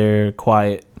because they're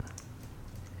quiet.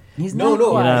 He's No, not no,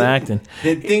 You're quiet. not acting.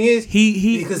 The thing is,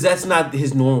 He because that's not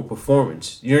his normal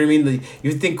performance. You know what I mean?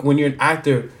 You think when you're an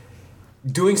actor,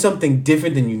 doing something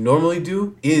different than you normally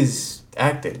do is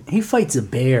acting. He fights a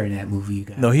bear in that movie, you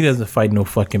guys. no, he doesn't fight no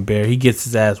fucking bear. He gets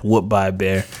his ass whooped by a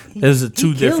bear. There's a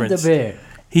two he killed difference. the bear.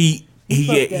 He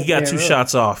fucked that got bear two up.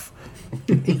 shots off.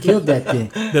 He killed that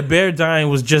thing. The bear dying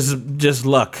was just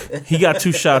luck. He got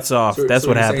two shots off. That's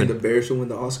what you're saying happened. The bear should win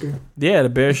the Oscar. Yeah, the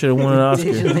bear should have won an Oscar.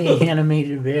 Digitally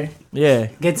animated bear Yeah.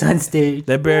 gets on stage.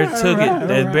 That bear took it.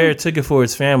 That bear took it for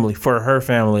his family, for her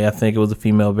family. I think it was a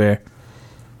female bear.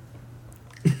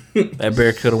 That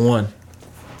bear could have won.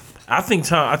 I think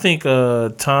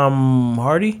Tom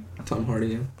Hardy. Tom Hardy,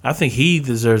 yeah. I think he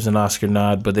deserves an Oscar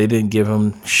nod, but they didn't give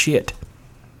him shit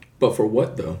But for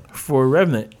what though? for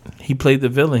Revenant. He played the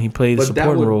villain. He played the But that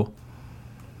supporting would- role.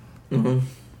 Mm-hmm.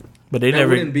 But they That never.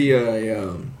 wouldn't be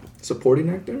a supporting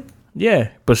actor. Yeah,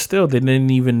 but still, they didn't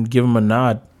even give him a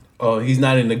nod. Oh, he's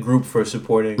not in the group for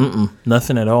supporting.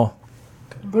 Nothing at all.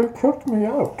 They kicked me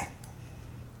out.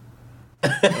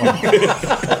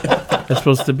 That's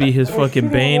supposed to be his fucking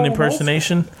Bane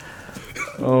impersonation.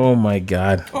 Oh my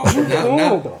god.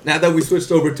 Now that we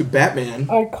switched over to Batman,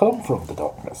 I come from the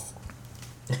darkness.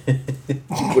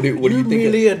 what do you think?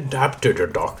 Really adapted to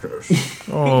doctors.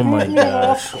 Oh my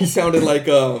gosh. He sounded like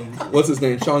what's his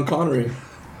name, Sean Connery.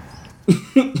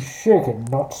 Shaken,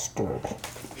 not stirred.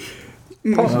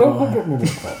 Don't look at me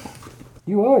like that.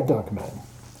 You are a dark man.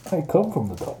 I come from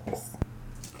the darkness.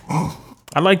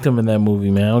 I liked him in that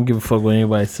movie, man. I don't give a fuck what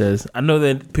anybody says. I know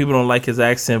that people don't like his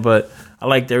accent, but I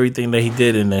liked everything that he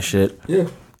did in that shit. Yeah,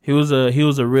 He was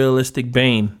a realistic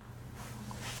Bane.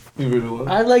 he really was.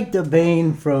 I like the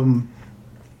Bane from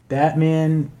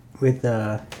Batman with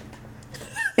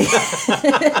You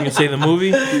can say the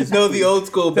movie? No, the old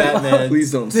school Batman.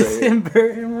 Please don't the say it. Tim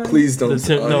Burton one. Please don't.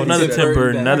 No, not the Tim Tim Burton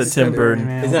Burton. Not the Batman. Tim Burton.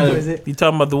 Man, It's what not a- was it? You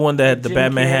talking about the one that the Jim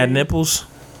Batman had Carrey? nipples?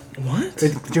 What?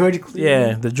 With George Clooney.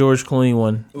 Yeah, the George Clooney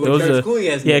one. Well, There was George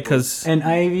Clooney has yeah, nipples. because And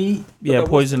Ivy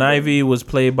Poison Ivy was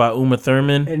played by Uma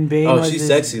Thurman. and Bane Oh, was she's this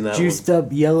sexy in that juiced up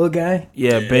yellow guy.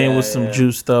 Yeah, Bane was some yeah.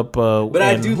 juiced up. But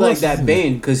I and- do like that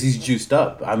Bane because he's juiced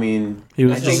up. I mean, He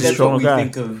was I just think a that's strong what we guy.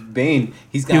 think of Bane.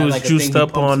 He's got He was like a juiced thing, he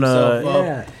up pumps on, himself up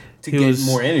Yeah. to he get was-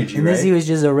 more energy, And right? this he was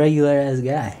just a regular ass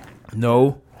guy.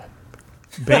 No.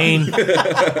 Bane,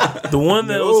 the one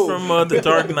that was from the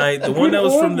Dark Knight, the one that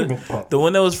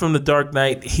was from the Dark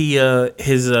Knight. He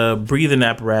his breathing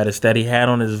apparatus that he had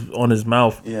on his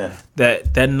mouth yeah.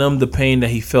 that numbed the pain that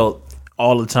he felt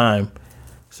all the time.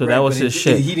 So that Right, was but his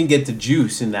shit. He didn't get the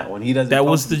juice in that one. He doesn't. That pump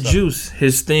was the himself. juice.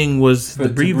 His thing was For- the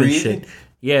to breathing breathe? shit.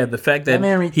 Yeah, the fact that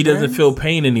Batman he doesn't Returns? feel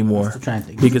pain anymore Still trying to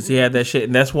think. because he had that shit,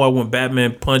 and that's why when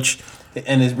Batman punched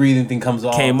And his breathing thing comes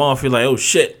off. came off, you're like, oh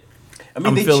shit. I mean,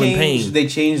 I'm they feeling changed, pain. They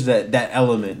changed that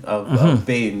element of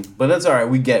Bane, but that's all right.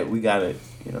 We got it.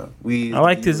 You know, I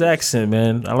liked his accent,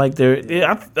 man. I like their.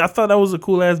 Yeah, I thought that was a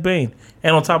cool ass Bane,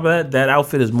 and on top of that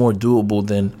outfit is more doable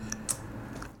than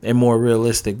and more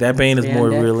realistic. That Bane is more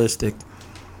Spandex? realistic. The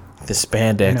In a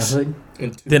spandex,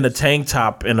 hood. than a tank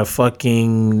top and a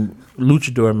fucking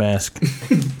luchador mask.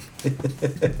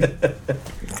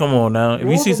 Come on now, if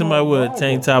you see somebody with a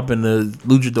tank top and a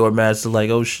luchador mask, it's like,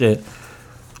 oh shit.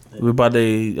 We're about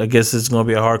to. I guess it's gonna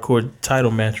be a hardcore title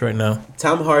match right now.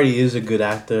 Tom Hardy is a good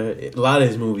actor. A lot of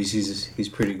his movies, he's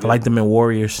pretty good. I like them in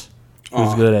Warriors. He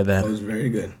was good at That that. was very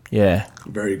good. Yeah,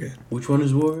 Very good. Which one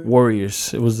is War?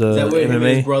 Warriors. It was Is that with him and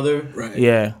his MMA. brother? Right.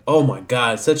 Yeah, Oh my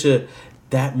God,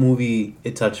 that movie.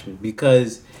 It touched me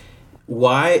because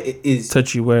why is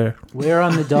touch you where? Where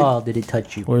on the doll did it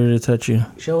touch you? Where did it touch you?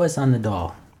 Show us on the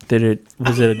doll.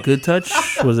 Was it a good touch?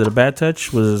 Was it a bad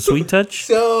touch? Was it a sweet touch?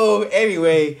 So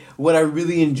anyway, what I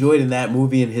really enjoyed in that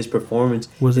movie and his performance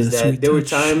Was it is a that sweet there were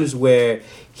touch? times where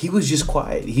he was just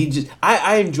quiet.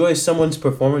 I enjoy someone's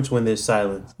performance when there's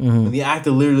silence. When the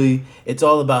actor literally, it's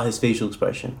all about his facial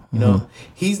expression. You know,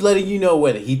 he's letting you know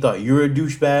whether he thought you're a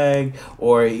douchebag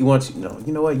or he wants you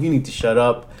know what, you need to shut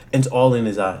up. And it's all in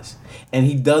his eyes. And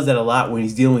he does that a lot when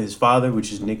he's dealing with his father,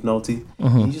 which is Nick Nolte.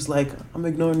 He's just like, I'm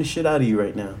ignoring the shit out of you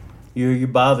right now. You're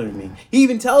bothering me. He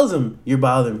even tells him, you're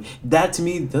bothering me. That to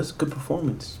me, that's a good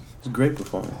performance. It's a great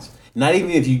performance. Not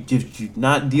even if you're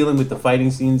not dealing with the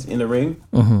fighting scenes in the ring.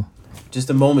 Just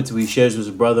the moments where he shares with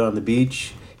his brother on the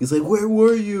beach. He's like, where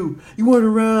were you? You weren't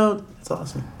around. It's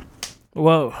awesome.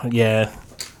 Well, yeah.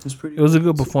 It was a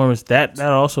good performance. That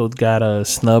also got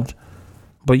snubbed.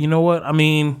 But you know what? I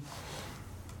mean,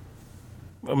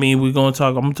 we're gonna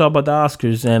talk. I'm gonna talk about the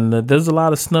Oscars, and there's a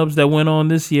lot of snubs that went on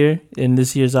this year in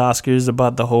this year's Oscars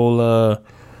about the whole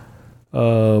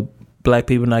black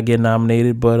people not getting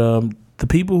nominated. But the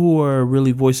people who are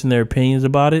really voicing their opinions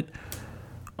about it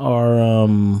are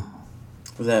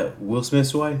was that Will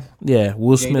Smith's wife? Yeah,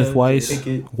 Will Smith Weiss. I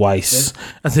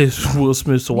think it's Will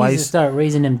Smith's He needs wife. to start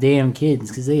raising them damn kids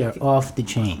because they are off the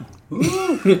chain.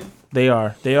 They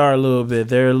are a little bit.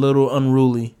 They're a little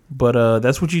unruly, but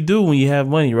that's what you do when you have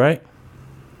money, right?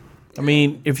 I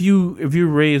mean, if you're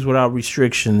raised without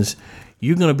restrictions,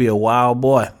 you're gonna be a wild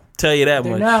boy. Tell you that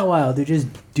They're much. not wild. They're just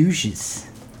douches.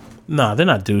 Nah, they're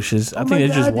not douches. I Oh think my they're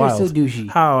God, just they're wild. so douchey.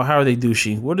 How are they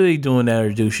douchey? What are they doing that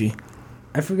are douchey?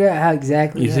 I forgot how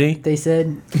exactly You see? they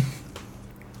said.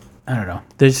 I don't know.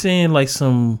 They're saying like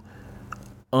some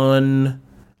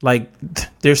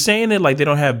they're saying it like they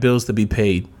don't have bills to be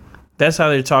paid. That's how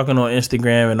they're talking on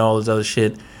Instagram and all this other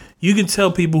shit. You can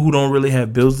tell people who don't really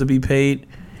have bills to be paid,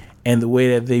 and the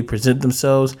way that they present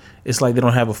themselves, it's like they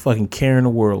don't have a fucking care in the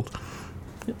world.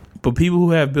 But people who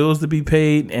have bills to be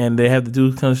paid and they have to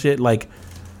do kind of shit, like,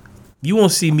 you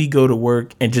won't see me go to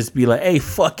work and just be like, hey,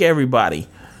 fuck everybody.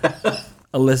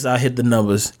 Unless I hit the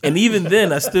numbers. And even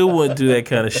then, I still wouldn't do that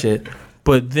kind of shit.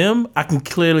 But them, I can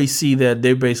clearly see that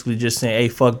they're basically just saying, hey,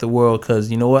 fuck the world, because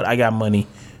you know what? I got money.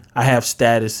 I have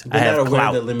status. I have They're not aware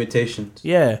clout. of the limitations.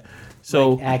 Yeah.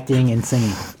 So Like acting and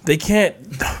singing. they can't.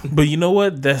 But you know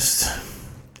what? That's,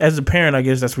 as a parent, I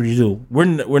guess that's what you do. We're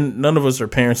none of us are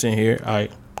parents in here. I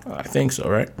think so,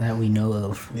 right? That we know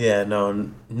of. Yeah, no,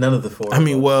 none of the four. I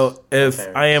mean, of us well, if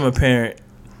parents. I am a parent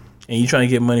and you trying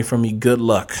to get money from me, good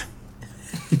luck.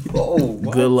 Oh,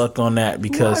 what? Good luck on that,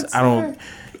 because What, I don't.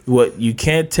 What, you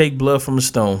can't take blood from a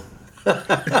stone.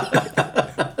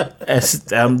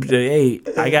 Hey,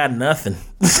 I got nothing.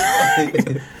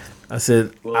 I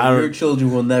said, Well, your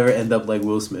children will never end up like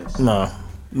Will Smith.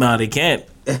 no, they can't.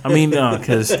 I mean, no,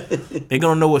 because they're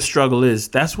gonna know what struggle is.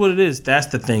 That's what it is. That's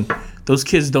the thing. Those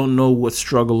kids don't know what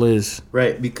struggle is.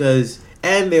 Right, because,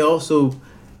 and they also,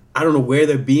 I don't know where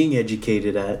they're being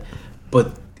educated at,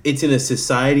 but it's in a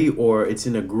society or it's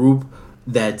in a group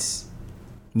that's,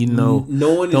 You know,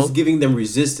 no one is don't- giving them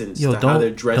resistance to how they're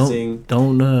dressing.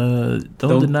 Don't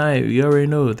deny it. You already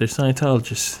know it. They're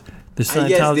Scientologists. They're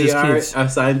Scientologist Yes, they are kids. a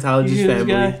Scientologist You hear this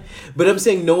family. guy? But I'm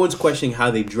saying no one's questioning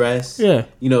how they dress. Yeah.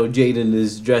 You know, Jaden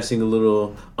is dressing a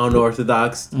little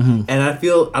unorthodox. Mm-hmm. And I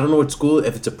don't know what school,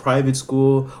 if it's a private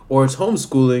school or it's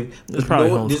homeschooling. It's probably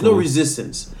There's no homeschooling.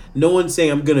 resistance. No one's saying,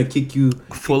 I'm going to kick you.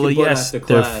 Full kick of your butt yes. after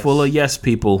They're class." full of yes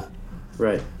people.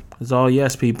 Right. It's all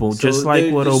yes people. So Just like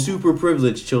they're super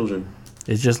privileged children.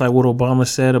 It's just like what Obama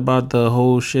said about the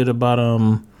whole shit about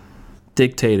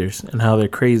dictators and how they're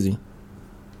crazy.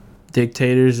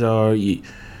 Dictators are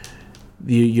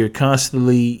you're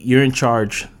constantly in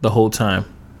charge the whole time.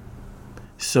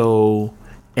 So,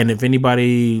 and if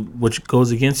anybody which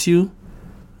goes against you,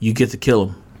 you get to kill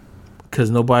them, because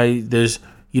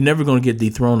you're never gonna get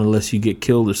dethroned unless you get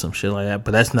killed or some shit like that.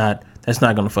 But that's not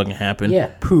gonna fucking happen.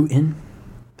 Yeah, Putin.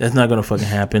 That's not gonna fucking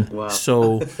happen. Wow.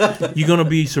 So you're gonna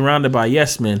be surrounded by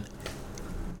yes men,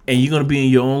 and you're gonna be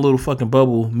in your own little fucking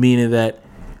bubble, meaning that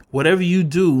whatever you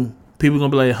do, people are gonna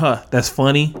be like, "Huh, that's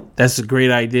funny. That's a great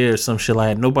idea," or some shit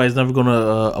like that. Nobody's never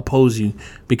gonna oppose you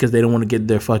because they don't want to get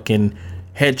their fucking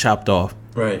head chopped off.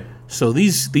 Right. So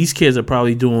these kids are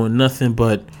probably doing nothing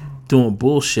but doing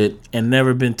bullshit and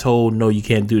never been told, "No, you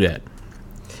can't do that."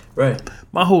 Right.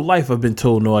 My whole life I've been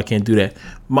told no, I can't do that.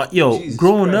 Jesus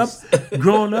growing Christ.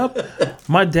 up,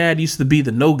 my dad used to be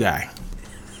the no guy.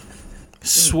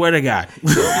 Swear to God. In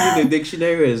the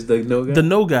dictionary is the no guy. The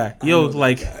no guy. Yo,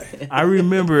 like I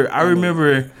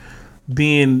remember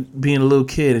being a little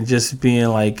kid and just being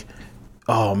like,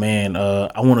 oh man,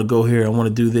 I want to go here, I want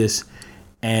to do this.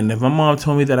 And if my mom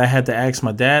told me that I had to ask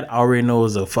my dad, I already know it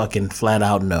was a fucking flat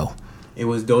out no. It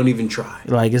was don't even try.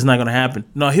 Like, it's not gonna happen.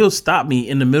 No, he'll stop me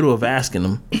in the middle of asking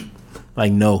him.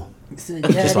 Like, no. So,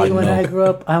 Daddy, like, when no. I grow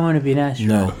up, I want to be an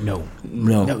astronaut. No.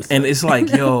 No, And it's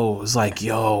like,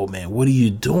 yo, man, what are you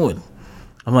doing?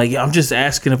 I'm like, I'm just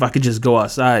asking if I could just go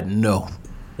outside. No.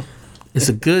 It's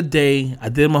a good day. I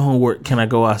did my homework. Can I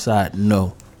go outside?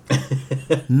 No.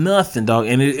 Nothing, dog.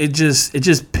 And it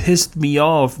just pissed me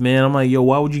off, man. I'm like, yo,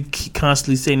 why would you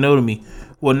constantly say no to me?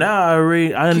 Well, now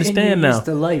I understand now. Used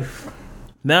to life.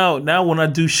 Now when I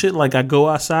do shit like I go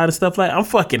outside and stuff like, I'm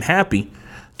fucking happy.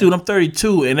 Dude, I'm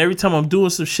 32, and every time I'm doing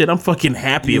some shit, I'm fucking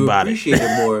happy about it. You appreciate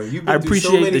it more. You've been I through so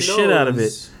appreciate many the shit out of it.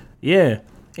 no's. Yeah.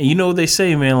 And you know what they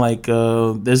say, man? Like,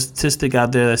 there's a statistic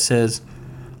out there that says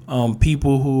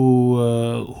people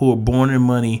who are born in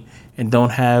money and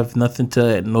don't have nothing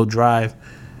no drive,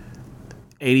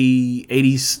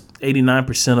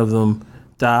 89% of them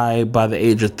die by the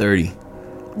age of 30.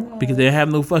 Because they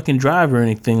have no fucking drive or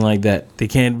anything like that. They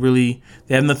have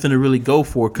nothing to really go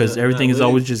for because Yeah, everything not is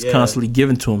always live, just yeah. constantly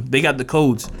given to them. They got the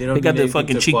codes. don't They need got the anything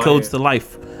fucking to cheat acquire. codes to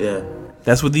life. Yeah.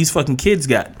 That's what these fucking kids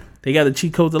got. They got the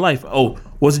cheat code to life. Oh,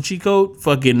 what's a cheat code?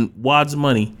 Fucking wads of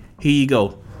money. Here you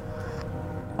go.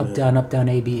 Up, down,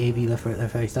 A, B, left,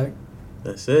 right, start.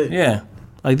 That's it. Yeah.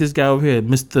 Like this guy over here,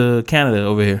 Mr. Canada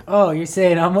over here. Oh, you're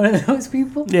saying I'm one of those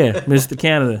people? Yeah, Mr.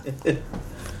 Canada.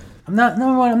 I'm not,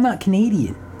 number one, I'm not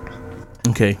Canadian.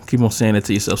 Okay, keep on saying it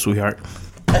to yourself, sweetheart.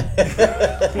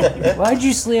 Why'd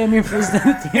you slam your fist down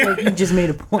the thing like you just made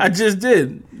a point? I just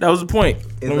did. That was the point.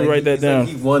 It's Let me like write that it's down.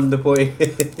 Like he won the point.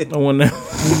 I want that.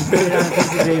 Put it on a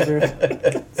piece of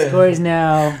paper. Score is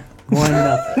now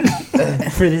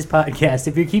 1-0 for this podcast.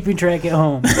 If you're keeping track at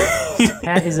home,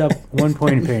 Pat is up 1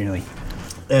 point apparently.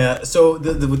 So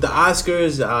with the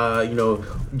Oscars,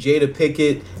 Jada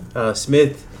Pinkett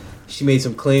Smith, she made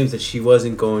some claims that she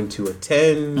wasn't going to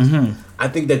attend. Mm-hmm. I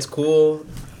think that's cool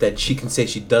that she can say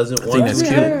she doesn't want that's to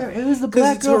cute. attend. It was the Because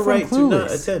black it's girl her from right to not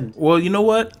Clueless. attend. Well, you know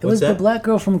what? It was that? the black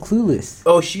girl from Clueless.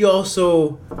 Oh, she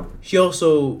also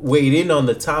weighed in on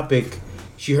the topic.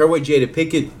 She heard what Jada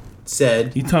Pinkett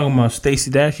said. You talking about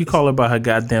Stacey Dash? You call her by her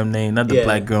goddamn name, not the Yeah.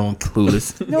 black girl in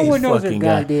Clueless. No one knows her Fucking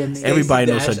guy. goddamn name. Everybody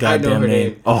knows her Stacey Dash, I know goddamn her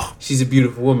name. Oh, She's a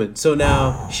beautiful woman. So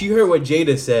now she heard what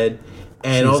Jada said,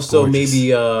 and She's also gorgeous. maybe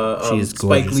She is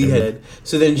Spike gorgeous, Lee isn't had.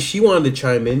 So then she wanted to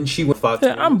chime in. She went Fox.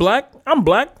 yeah, I'm black. I'm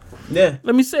black. Yeah.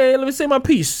 Let me say my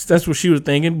piece. That's what she was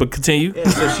thinking. But continue. Yeah,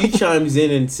 so she chimes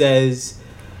in and says,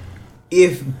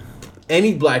 if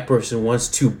any black person wants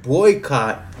to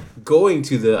boycott going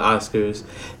to the Oscars,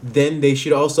 then they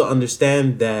should also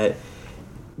understand that,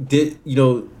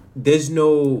 there's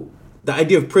no... The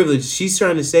idea of privilege, she's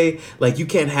trying to say, like, you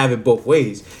can't have it both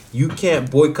ways. You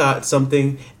can't boycott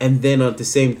something and then at the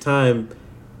same time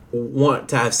want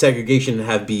to have segregation and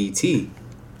have BET.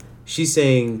 She's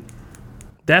saying...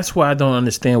 That's why I don't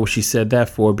understand what she said that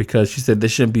for, because she said there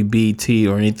shouldn't be BET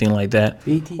or anything like that,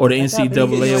 BET or the I thought BET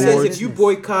NCAA was It says awards. if you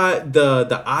boycott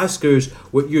the Oscars,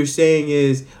 what you're saying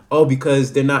is, oh,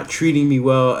 because they're not treating me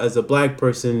well as a black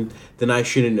person, then I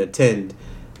shouldn't attend.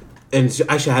 And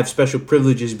I should have special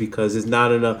privileges because there's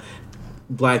not enough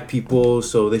black people,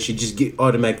 so they should just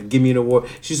automatically give me an award.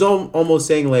 She's almost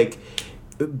saying, like,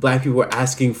 black people are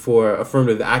asking for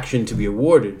affirmative action to be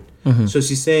awarded. Mm-hmm. So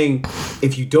she's saying,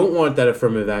 if you don't want that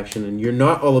affirmative action and you're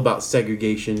not all about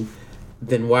segregation,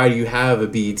 then why do you have a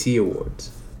BET Awards?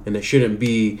 And there shouldn't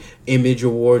be Image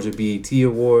Awards or BET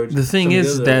Awards. The thing Some of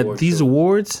is other that award these shows.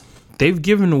 awards, they've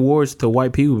given awards to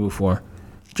white people before.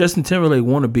 Justin Timberlake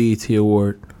won a BET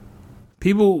award.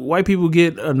 White people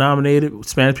get nominated.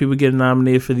 Spanish people get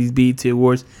nominated for these BET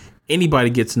awards.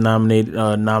 Anybody gets a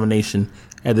nomination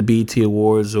at the BET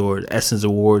Awards or Essence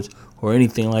Awards or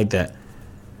anything like that.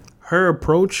 Her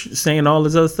approach, saying all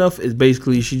this other stuff, is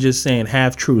basically she's just saying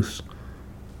half truths.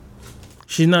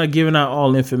 She's not giving out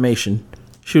all information.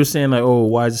 She was saying like, "Oh,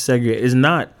 why is it segregated?" It's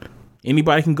not.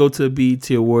 Anybody can go to a BET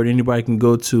award. Anybody can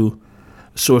go to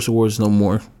Source Awards no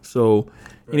more. So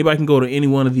anybody can go to any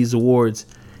one of these awards,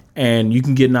 and you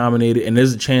can get nominated. And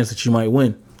there's a chance that you might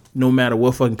win, no matter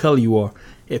what fucking color you are.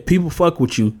 If people fuck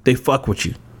with you, they fuck with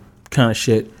you, kind of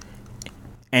shit.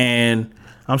 And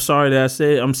I'm sorry that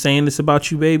I'm saying this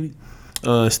about you, baby,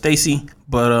 Stacey,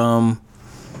 but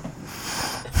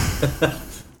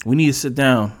we need to sit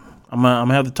down. I'm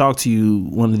gonna have to talk to you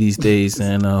one of these days,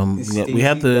 and we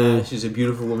have to. She's a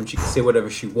beautiful woman. She can say whatever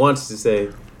she wants to say.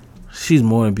 She's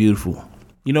more than beautiful.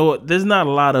 You know what? There's not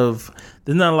a lot of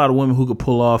women who could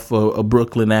pull off a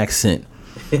Brooklyn accent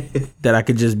that I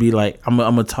could just be like, I'm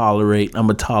gonna tolerate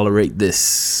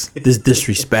this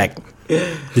disrespect,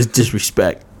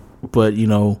 But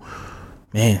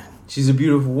man, She's a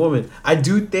beautiful woman. I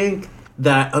do think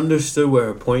that I understood where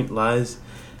her point lies,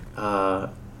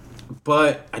 but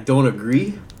I don't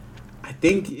agree. I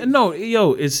think No,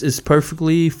 yo, it's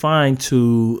perfectly fine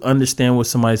to understand where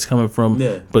somebody's coming from,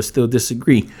 Yeah. but still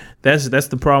disagree. That's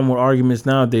the problem with arguments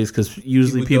nowadays, because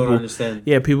usually people people don't understand.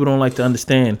 Yeah, people don't like to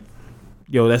understand.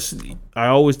 Yo, I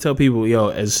always tell people, yo,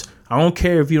 as I don't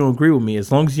care if you don't agree with me,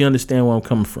 as long as you understand where I'm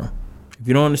coming from. If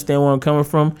you don't understand where I'm coming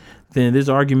from, then this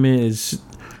argument is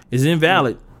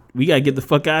invalid. We gotta get the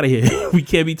fuck out of here. We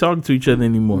can't be talking to each other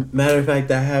anymore. Matter of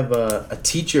fact, I have a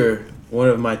teacher. One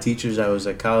of my teachers, I was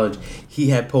at college. He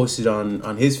had posted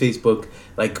on his Facebook,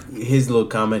 like his little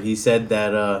comment. He said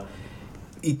that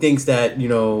he thinks that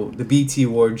the BT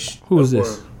Awards. Who is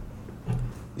this?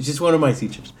 It's just one of my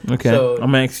teachers. Okay, So,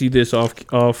 I'm gonna ask you this off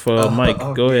mic.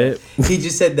 Go ahead. He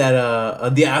just said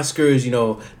that the Oscars,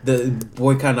 the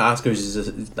boycott of Oscars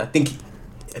is.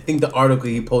 I think the article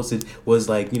he posted was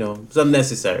like, it's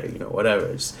unnecessary, whatever.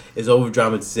 It's over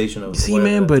dramatization of. See,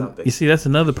 man, but topic. You see, that's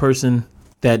another person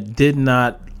that did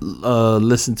not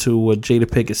listen to what Jada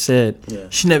Pinkett said. Yeah.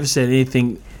 She never said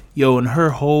anything. Yo, in her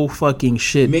whole fucking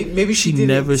shit, maybe she didn't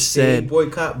never say said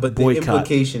boycott, but the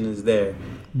implication is there.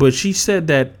 But she said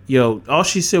that, yo, all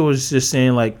she said was just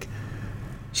saying like,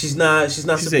 she's not. She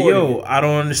said, yo, I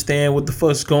don't understand what the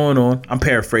fuck's going on. I'm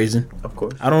paraphrasing. Of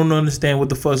course. I don't understand what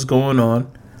the fuck's going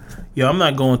on. Yo, I'm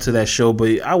not going to that show,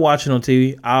 but I watch it on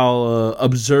TV. I'll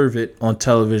observe it on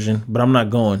television, but I'm not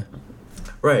going.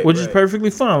 Right. Which is perfectly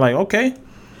fine. Like, okay.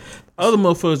 Other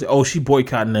motherfuckers, oh, she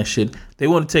boycotting that shit. They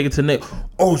want to take it to the next.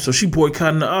 Oh, so she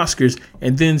boycotting the Oscars.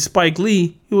 And then Spike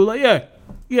Lee, he was like,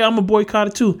 yeah, I'm a boycott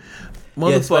it too.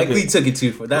 Motherfucker. Yeah, Spike Lee took it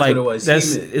too far. That's like, what it was.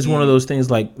 It's one of those things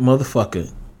like,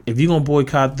 motherfucker, if you're going to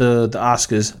boycott the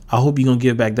Oscars, I hope you're going to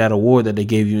give back that award that they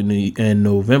gave you in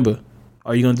November.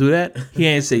 Are you going to do that? He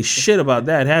ain't say shit about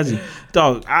that, has he?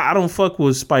 Dog, I don't fuck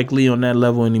with Spike Lee on that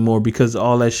level anymore because of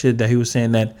all that shit that he was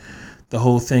saying, that the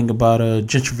whole thing about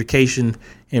gentrification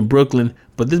in Brooklyn.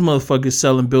 But this motherfucker's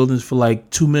selling buildings for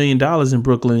like $2 million in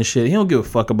Brooklyn and shit. He don't give a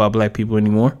fuck about black people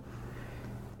anymore.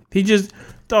 He just,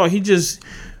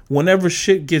 whenever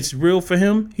shit gets real for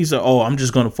him, he's like, oh, I'm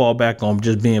just going to fall back on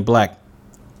just being black.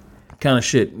 Kind of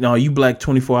shit. No, you black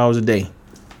 24 hours a day.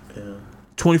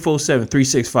 24/7,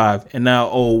 365. And now,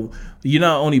 oh, you're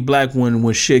not only black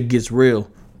when shit gets real.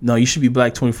 No, you should be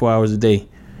black 24 hours a day.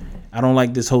 I don't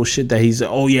like this whole shit that he's,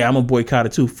 oh yeah, I'm a boycott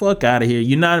it too. Fuck out of here.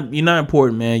 You're not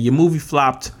important, man. Your movie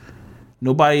flopped.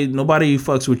 Nobody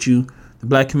fucks with you. The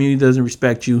black community doesn't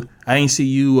respect you. I ain't see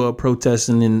you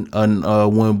protesting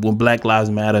when Black Lives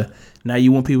Matter. Now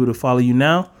you want people to follow you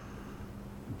now?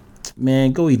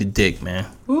 Man, go eat a dick, man.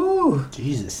 Ooh,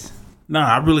 Jesus. Nah,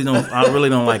 I really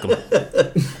don't like him.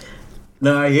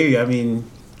 No, I hear you. I mean,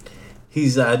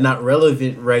 he's not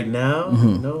relevant right now,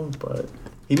 but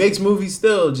he makes movies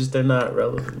still, just they're not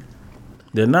relevant.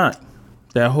 They're not.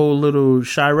 That whole little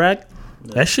Chirac,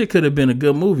 that shit could have been a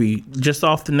good movie just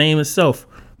off the name itself.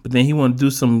 But then he want to do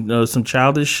some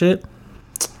childish shit.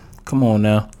 Come on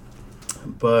now.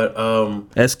 But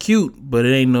that's cute, but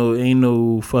it ain't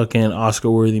no fucking Oscar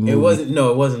worthy movie. It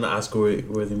wasn't an Oscar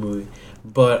worthy movie.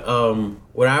 But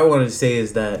what I wanted to say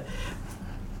is that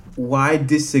why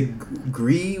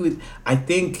disagree with? I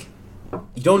think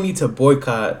you don't need to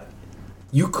boycott.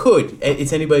 You could.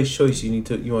 It's anybody's choice. You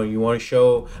want to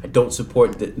show I don't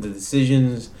support the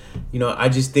decisions. I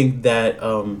just think that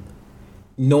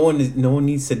no one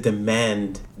needs to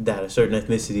demand that a certain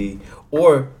ethnicity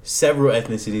or several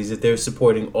ethnicities, if they're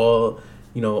supporting all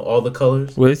the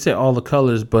colors. Well, they say all the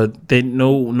colors, but no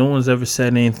one's ever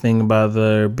said anything about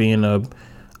there being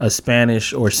a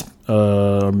Spanish or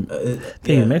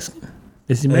Mexican.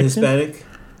 Is he Mexican? Hispanic.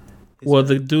 Well,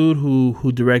 the dude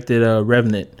who directed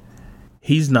Revenant,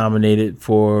 he's nominated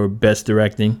for Best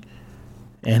Directing,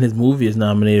 and his movie is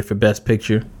nominated for Best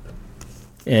Picture.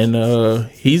 And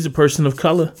he's a person of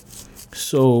color,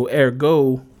 so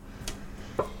ergo,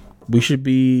 we should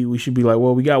be like,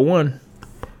 well, we got one.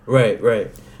 Right.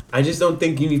 I just don't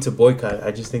think you need to boycott.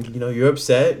 I just think you're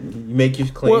upset. You make your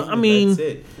claim. Well, I mean, that's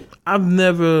it. I've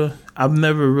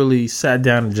never really sat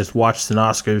down and just watched an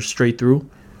Oscar straight through.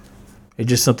 It's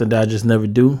just something that I just never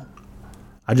do.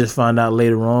 I just find out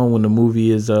later on when the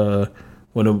movie is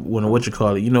when what you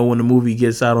call it, when the movie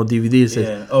gets out on DVD, it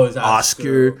says it's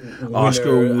Oscar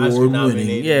award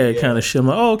winning, kind of shit. I'm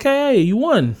like, oh, okay, you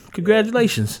won,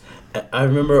 congratulations. I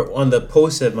remember on the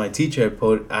post that my teacher had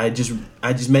posted, I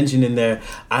just mentioned in there,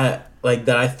 I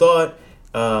thought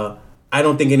I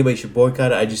don't think anybody should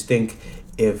boycott it. I just think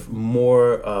if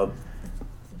more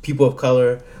people of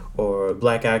color or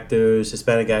black actors,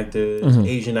 Hispanic actors,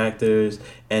 Asian actors,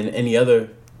 and any other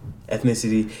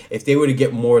ethnicity, if they were to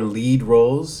get more lead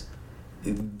roles,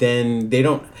 then they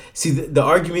don't see the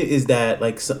argument is that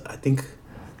I think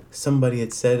somebody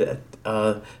had said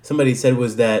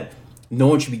was that no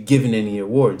one should be given any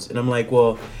awards, and I'm like,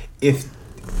 well, if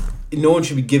no one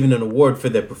should be given an award for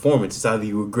their performance, it's either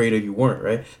you were great or you weren't,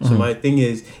 right? So my thing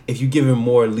is, if you give them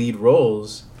more lead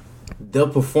roles, they'll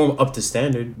perform up to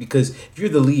standard, because if you're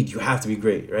the lead, you have to be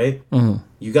great, right?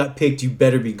 You got picked, you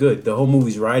better be good. The whole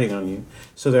movie's riding on you,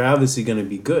 so they're obviously going to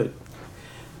be good.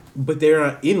 But they're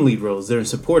not in lead roles, they're in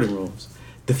supporting roles.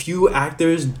 The few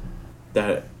actors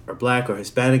that are black or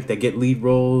Hispanic that get lead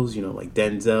roles, you know, like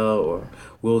Denzel or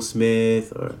Will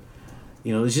Smith, or,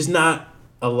 you know, there's just not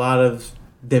a lot of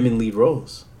them in lead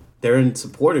roles. They're in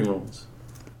supporting roles.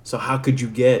 So how could you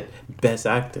get best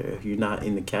actor if you're not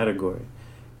in the category?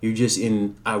 You're just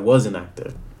in I was an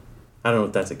actor. I don't know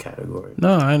if that's a category.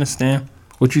 No, I understand.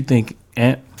 What you think,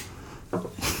 Ant?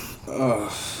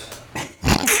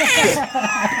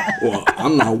 Well,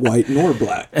 I'm not white nor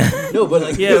black. No, but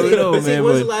like, Yeah, we know, but man,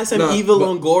 when's but- the last time No, Eva but-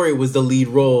 Longoria was the lead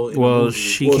role? In a Well, movie?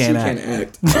 she can't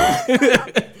act.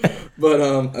 But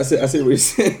I see what you're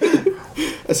saying.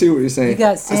 I see what you're saying. You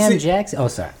got I Sam see- Jackson. Oh,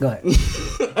 sorry. Go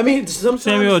ahead. I mean, sometimes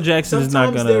Samuel Jackson is not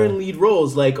sometimes gonna- they're in lead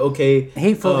roles. Like, okay,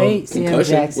 Hateful Eight. Sam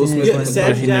Concussion, Jackson. Will Smith. is Yeah, one of the Sam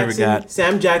But he never Jackson. got-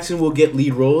 Sam Jackson will get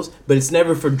lead roles, but it's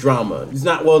never for drama. It's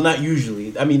not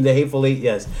usually. I mean, the Hateful Eight,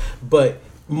 yes, but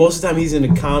most of the time he's in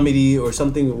a comedy or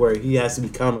something where he has to be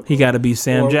comical. He got to be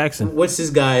Sam Or Jackson. What's this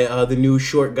guy? The new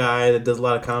short guy that does a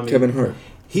lot of comedy. Kevin Hart.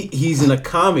 He's in a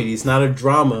comedy. It's not a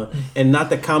drama, and not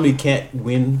that comedy can't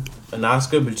win an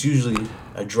Oscar, but it's usually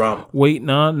a drama. Wait,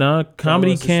 no.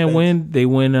 Comedy can't suspense. win. They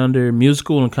win under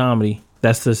musical and comedy.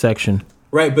 That's the section.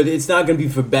 Right, but it's not going to be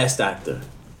for best actor.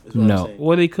 is what I'm No. saying.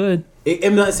 Well, they could.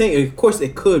 I'm not saying, of course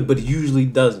it could, but it usually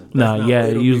doesn't. No, That's not yeah, what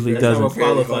it it'll usually be. That's not doesn't.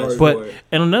 what qualifies for But, it.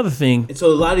 and another thing, And so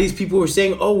a lot of these people were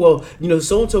saying, oh, well, you know,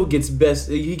 so-and-so gets best,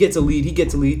 he gets a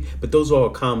lead, but those are all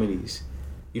comedies.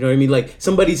 You know what I mean? Like,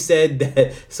 somebody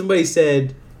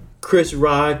said Chris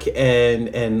Rock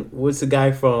and what's the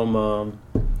guy from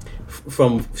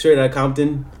Straight Outta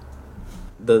Compton?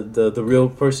 The real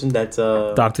person that's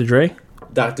Dr. Dre.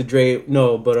 Dr. Dre,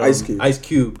 no, but Ice Cube. Ice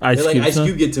Cube. Ice They're like, Cube, Ice son.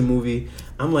 Cube gets a movie.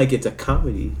 I'm like, it's a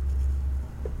comedy.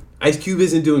 Ice Cube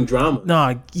isn't doing drama.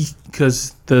 No,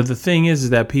 because the thing is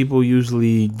that people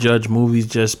usually judge movies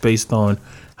just based on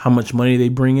how much money they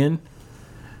bring in.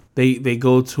 They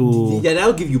go to Yeah,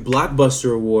 that'll give you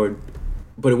Blockbuster Award,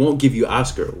 but it won't give you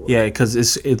Oscar Award. yeah, because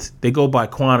it's they go by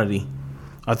quantity.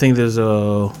 I think there's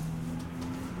a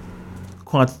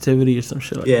quantitativity or some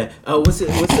shit like Yeah. What's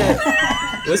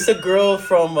that? What's the girl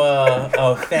from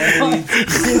Family?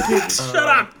 Shut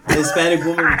up. A Hispanic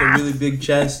woman with a really big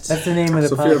chest. That's the name of the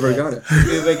Sofia podcast.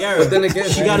 Vergara. But then again-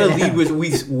 she got a lead with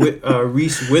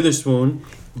Reese Witherspoon,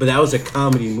 but that was a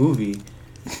comedy movie.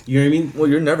 You know what I mean? Well,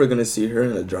 you're never gonna see her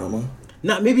in a drama.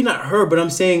 Maybe not her, but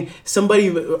I'm saying somebody,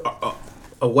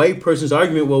 a white person's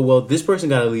argument. Well, this person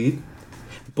got a lead,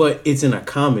 but it's in a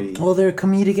comedy. Well, they're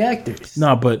comedic actors.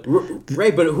 No, but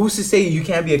Right, but who's to say you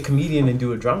can't be a comedian and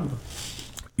do a drama?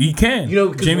 you can. You know,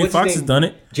 'cause Jamie what's his Foxx name? has done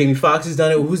it. Jamie Foxx has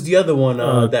done it. Who's the other one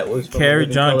that was from Carrey,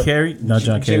 Living John Color? Carrey, not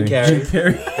John Jim Carrey. Carrey.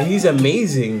 Jim Carrey. And he's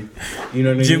amazing. You know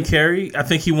what I mean? Jim Carrey. I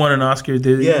think he won an Oscar.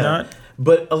 Did he Yeah. not?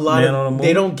 But a lot Man on the of they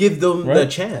Moon? don't give them the Right.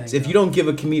 chance. If you don't give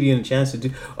a comedian a chance to do,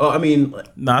 I mean,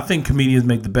 No, I think comedians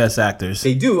make the best actors.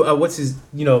 they do. What's his?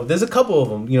 You know, there's a couple of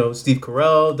them. You know, Steve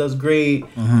Carell does great.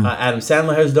 Adam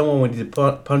Sandler has done one when he did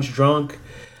Punch Drunk.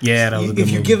 Yeah, that was a good If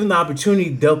you movie. give them the opportunity,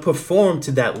 they'll perform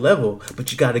to that level.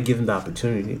 But you got to give them the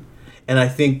opportunity. And I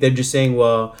think they're just saying,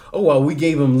 well, we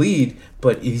gave him lead,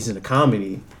 but he's in a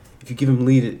comedy. If you give him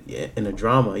lead in a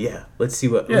drama, let's see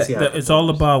what. Yeah, let's see how it's all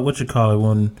about what you call it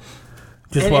when.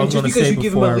 Just what I was just going to because say you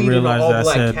give him before a I lead in an realized all that I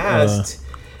black said. cast,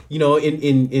 you know,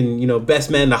 in you know,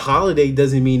 Best Man the Holiday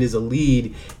doesn't mean is a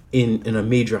lead in a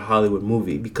major Hollywood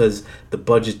movie because the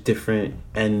budget's different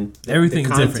and Everything's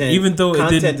the different, even though it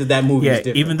content didn't. of that movie is Yeah,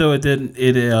 different. even though it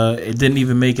didn't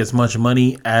even make as much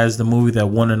money as the movie that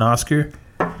won an Oscar.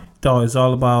 Though it's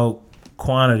all about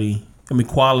quantity. I mean,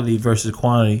 quality versus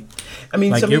quantity. I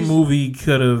mean, Like some your of these- movie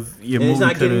could have. Your and it's movie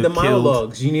not could getting the have killed.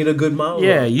 monologues. You need a good monologue.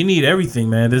 Yeah, you need everything,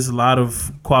 man. There's a lot of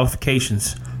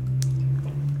qualifications.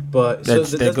 But That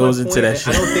that's goes my into point. that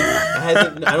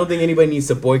shit. I don't think anybody needs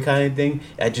to boycott anything.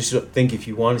 I just think if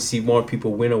you want to see more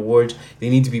people win awards, they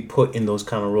need to be put in those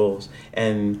kind of roles,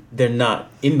 and they're not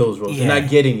in those roles. Yeah. They're not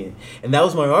getting it, and that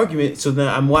was my argument. So then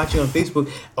I'm watching on Facebook.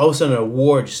 All of a sudden, an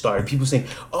award started. People saying,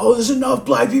 "Oh, there's enough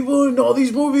black people in all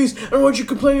these movies. I don't know what you're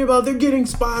complaining about. They're getting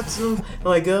spots." And I'm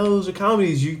like, "Oh, those are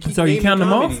comedies. You keep So are you naming counting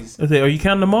comedies." them off? Are you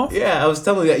counting them off? Yeah, I was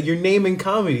telling you that you're naming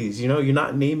comedies. You know, you're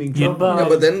not naming Yeah, drama. Yeah,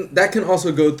 but then that can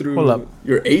also go through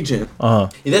your agent.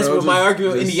 And that's Bro, what my just-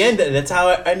 argument in the end. That's how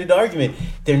I ended the argument.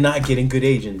 They're not getting good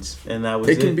agents, and that was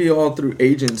It can be all through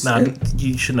agents. Nah, and-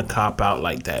 you shouldn't have cop out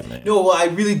like that, man. No, well, I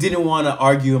really didn't want to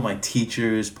argue in my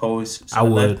teacher's post. So I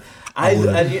would. I would.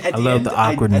 at I love the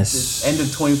awkwardness. At the end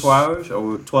of 24 hours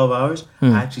or 12 hours, I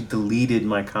actually deleted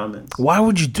my comments Why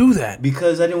would you do that?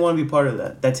 because I didn't want to be part of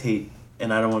that. That's hate,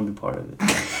 and I don't want to be part of it.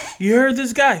 You heard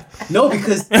this guy. No,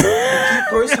 because the key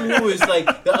person who was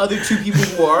like the other two people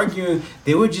who were arguing,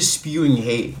 they were just spewing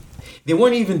hate. They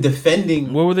weren't even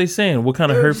defending. What were they saying? What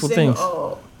kind of They were hurtful just saying, things?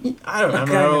 Oh, I don't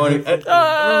know. I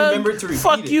don't remember to repeat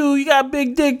Fuck it. you. You got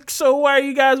big dicks. So why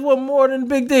you guys want more than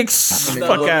big dicks? I mean,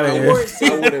 Fuck out of They here. weren't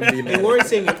saying, I wouldn't be mad they at weren't that.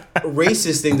 saying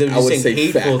racist things. They were I just would saying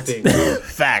say hateful fact.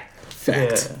 things. Fact.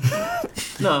 Fact. Yeah.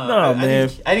 No, No,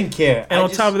 man. I didn't care. And on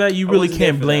top of that, you really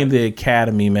can't blame the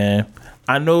academy, man.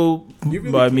 I know really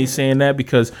by me saying that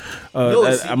because No,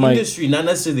 it's I the might. industry, not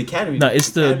necessarily the academy. No,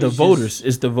 it's the Academy's voters. just-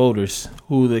 It's the voters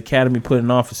who the academy put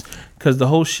in office. Because the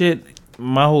whole shit,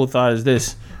 my whole thought is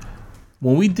this: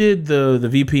 when we did the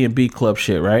VP and B Club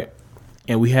shit, right,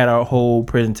 and we had our whole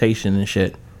presentation and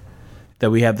shit that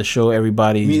we had to show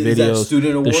everybody's You mean, is that videos,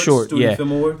 student awards? the short, Student yeah,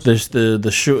 film awards?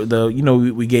 the short,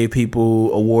 we gave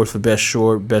people awards for best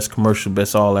short, best commercial,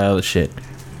 best all that other shit.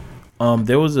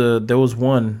 There was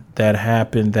one that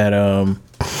happened that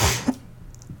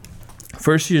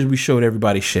first years we showed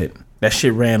everybody shit. That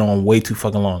shit ran on way too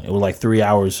fucking long. It was like 3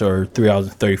 hours or 3 hours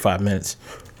and 35 minutes.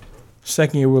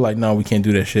 Second year we're like, no, we can't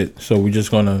do that shit. So we're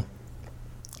just gonna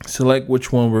select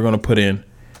which one we're gonna put in,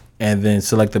 and then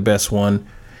select the best one,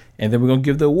 and then we're gonna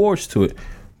give the awards to it.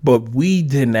 But we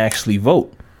didn't actually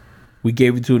vote. We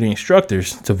gave it to the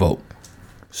instructors to vote.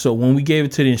 So when we gave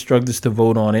it to the instructors to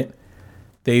vote on it,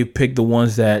 they picked the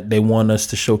ones that they want us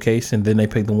to showcase, and then they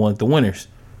picked the winners.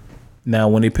 Now,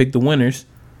 when they picked the winners,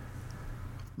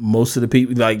 most of the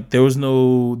people, like, there was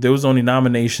only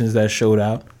nominations that showed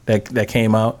out, that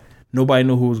came out. Nobody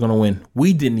knew who was going to win.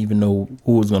 We didn't even know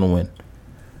who was going to win.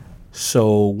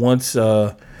 So once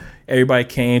everybody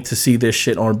came to see their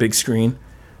shit on a big screen,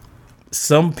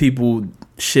 some people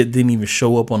shit didn't even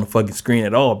show up on the fucking screen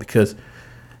at all because,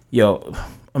 you're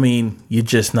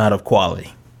just not of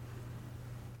quality.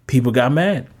 People got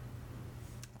mad.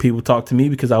 People talked to me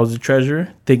because I was the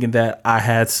treasurer, thinking that I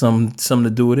had something to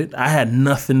do with it. I had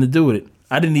nothing to do with it.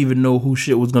 I didn't even know who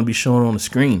shit was going to be shown on the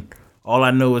screen. All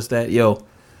I know is that,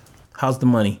 how's the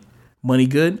money? Money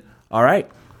good? All right.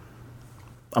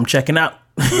 I'm checking out.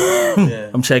 Yeah.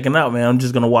 I'm checking out, man. I'm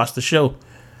just going to watch the show.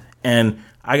 And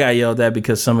I got yelled at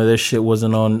because some of this shit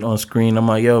wasn't on screen. I'm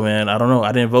like, yo, man, I don't know.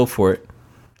 I didn't vote for it.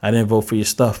 I didn't vote for your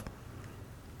stuff.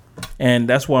 And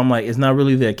that's why I'm like, it's not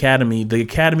really the academy. The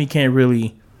academy can't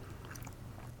really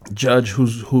judge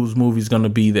whose movie's going to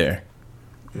be there.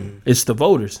 It's the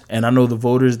voters. And I know the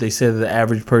voters, they said that the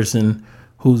average person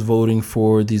who's voting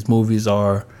for these movies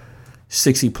are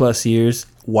 60 plus years,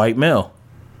 white male.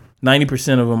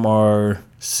 90% of them are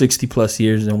 60 plus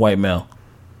years and white male.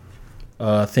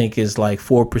 I think it's like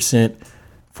 4%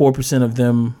 of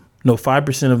them,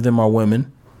 5% of them are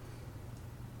women,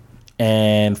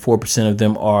 and 4% of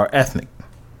them are ethnic.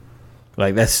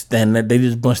 Like then they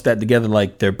just bunch that together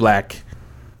like they're black,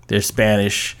 they're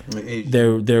Spanish,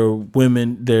 they're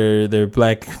women, they're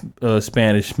black,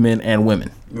 Spanish men and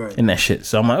women, Right. and that shit.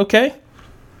 So I'm like, okay,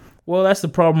 well that's the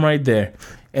problem right there.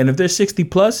 And if they're 60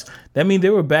 plus, that means they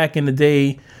were back in the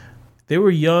day. They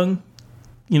were young,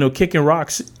 kicking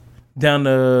rocks down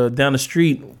the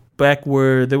street back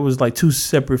where there was like 2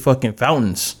 separate fucking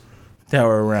fountains that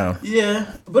were around.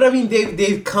 Yeah, but I mean,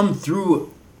 they've come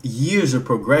through years of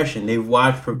progression. They've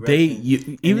watched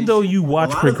progression. Even though you watch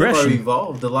a lot progression, of them are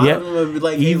evolved. A lot of them are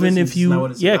like, hey, even listen, if this is not what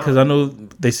you, it's yeah, about. because I know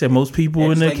they said most people Yeah,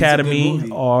 in it's the like it's a good academy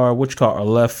movie. are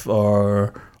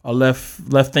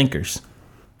left thinkers.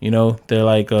 They're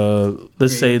like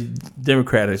let's say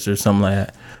Democrats or something like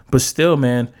that. But still,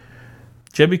 man,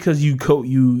 just because you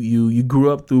grew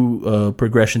up through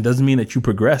progression doesn't mean that you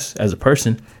progress as a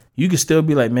person. You can still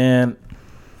be like, man,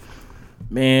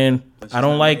 I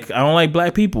don't like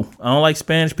black people. I don't like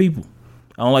Spanish people.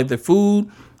 I don't like their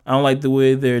food. I don't like the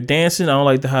way they're dancing. I don't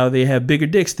like how they have bigger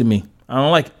dicks than me. I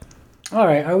don't like it. All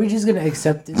right, are we just gonna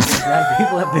accept it that black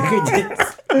people have bigger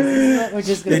dicks? We're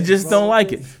just gonna They just roll don't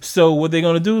like with it. So what they're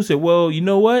gonna do is say, well, you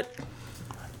know what?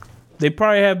 They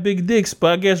probably have big dicks,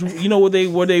 but I guess what they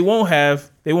won't have.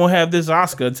 They won't have this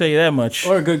Oscar. I'll tell you that much.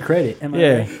 Or good credit. Am I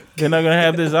Yeah, right? they're not gonna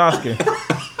have this Oscar.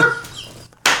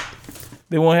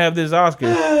 They won't have this Oscar.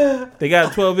 They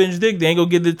got a 12-inch dick. They ain't gonna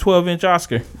get the 12-inch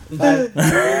Oscar.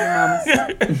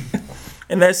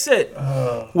 And that's it.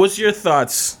 What's your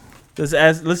thoughts Let's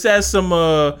add some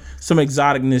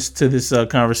exoticness to this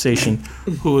conversation.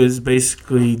 Who is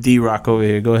basically D-Rock over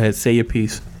here? Go ahead, say your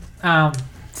piece.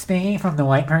 Speaking from the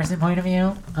white person point of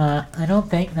view, I don't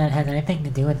think that has anything to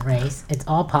do with race. It's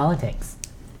all politics.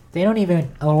 They don't even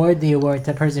award the award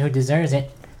to the person who deserves it.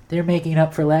 They're making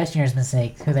up for last year's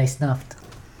mistakes, who they snuffed.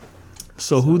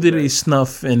 So who did they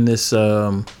snuff in this?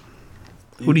 Who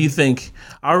do you think?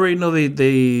 I already know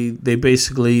they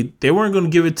basically they weren't going to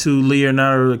give it to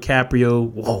Leonardo DiCaprio.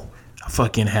 Whoa, I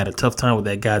fucking had a tough time with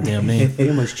that goddamn name. They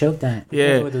almost choked on it.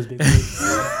 Yeah. With those big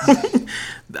boobs.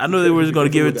 I know they were going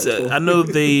to give it to. I know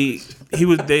they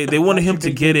wanted him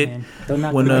to get it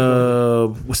when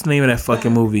what's the name of that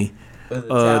fucking movie?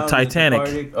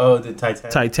 Titanic. Oh, the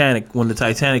Titanic. Titanic. When the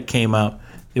Titanic came out,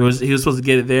 he was supposed to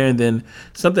get it there, and then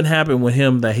something happened with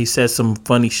him that he said some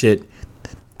funny shit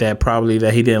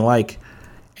that he didn't like.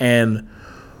 And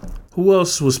who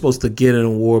else was supposed to get an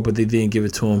award but they didn't give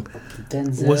it to him?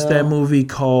 Denzel. What's that movie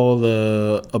called?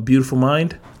 A Beautiful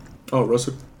Mind. Oh,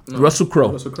 Russell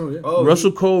Crowe. Russell Crowe. Yeah. Oh,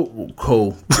 Russell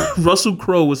Crowe. Russell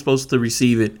Crowe was supposed to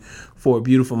receive it for A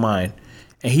Beautiful Mind,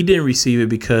 and he didn't receive it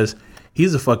because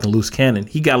he's a fucking loose cannon.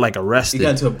 He got like arrested. He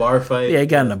got into a bar fight. Yeah, he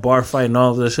got in a bar fight and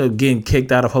all that shit, getting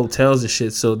kicked out of hotels and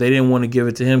shit. So they didn't want to give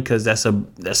it to him because that's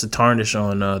a tarnish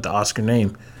on the Oscar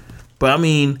name. But I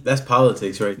mean, That's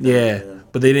politics right there. yeah.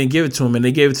 But they didn't give it to him, and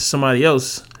they gave it to somebody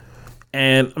else.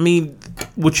 And I mean,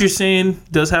 what you're saying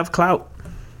does have clout.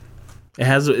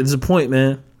 It's a point,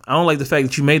 man. I don't like the fact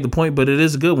that you made the point, but it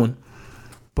is a good one.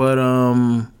 But I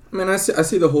mean, I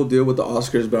see the whole deal with the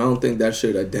Oscars, but I don't think that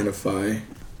should identify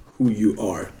who you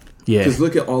are. yeah, Because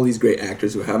look at all these great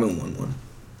actors who haven't won one.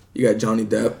 You got Johnny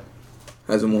Depp,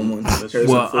 hasn't won one. Harrison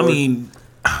well, Ford. I mean,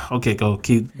 okay,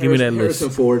 give me that Harrison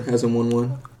list. Ford hasn't won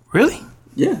one. Really?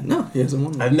 Yeah, no, he hasn't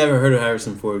won one. I've never heard of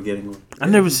Harrison Ford getting one. I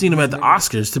never seen him at the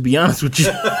Oscars, to be honest with you.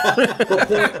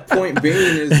 But point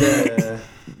being is that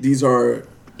these are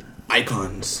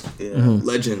icons, Yeah.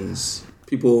 legends,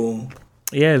 people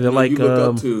Yeah, they're like you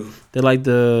look up to. they're like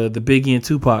the Biggie and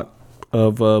Tupac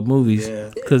of movies.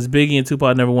 Yeah. Because Biggie and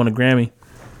Tupac never won a Grammy.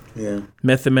 Yeah.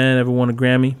 Method Man never won a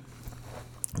Grammy.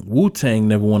 Wu-Tang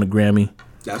never won a Grammy.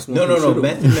 That's one No. who should've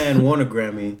Method won. Man won a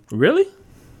Grammy Really?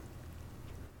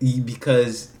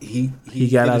 because he got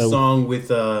did out a of- song with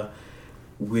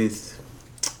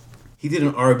he did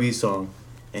an R&B song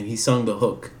and he sung the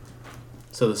hook.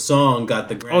 So the song got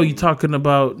the Grammy. Oh, you talking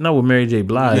about not with Mary J.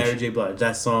 Blige? Mary J. Blige.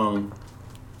 That song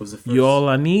was the first. You All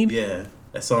I Need? Yeah,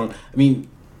 that song. I mean,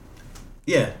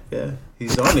 yeah.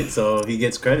 He's on it, so he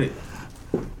gets credit.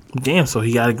 Damn, so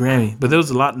he got a Grammy. But there was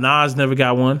a lot. Nas never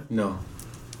got one. No,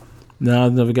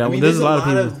 Nas never got I mean one. There's a lot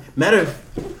of people. matter.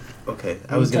 Okay,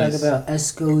 I was gonna. talk about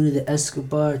Esco to the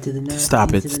Escobar to the Nazi Stop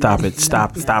to it! the Stop Nazi, it! Stop!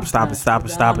 Nazi, Stop! Stop it! Nazi, Stop it!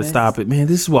 Stop it! Stop it! Man,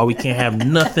 this is why we can't have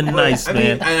nothing nice, I mean,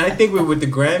 man. and I think with the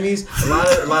Grammys,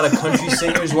 a lot of country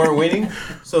singers weren't winning.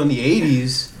 So in the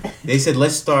 '80s, they said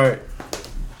let's start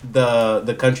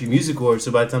the country music awards.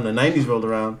 So by the time the '90s rolled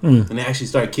around, and they actually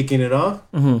started kicking it off,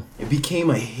 it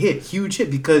became a huge hit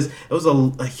because it was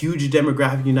a huge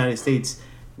demographic in the United States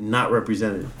not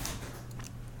represented.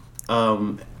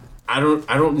 I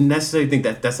don't necessarily think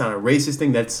that's not a racist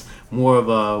thing. That's more of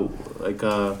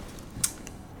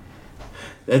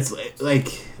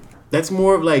that's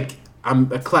more of like a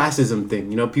classism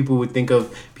thing. You know, people would think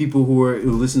of people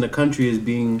who listen to country as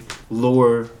being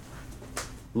lower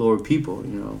people.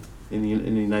 You know, in the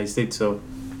United States. So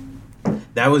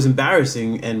that was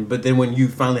embarrassing. But then when you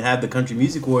finally had the Country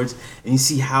Music Awards and you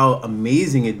see how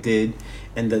amazing it did.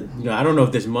 And I don't know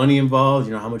if there's money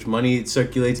involved, how much money it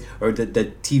circulates or the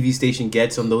TV station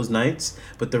gets on those nights,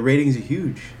 but the ratings are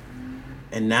huge.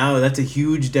 And now that's a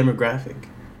huge demographic.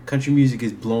 Country music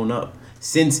is blown up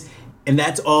and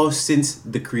that's all since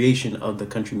the creation of the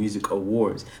Country Music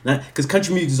Awards. Not because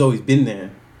country music has always been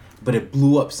there, but it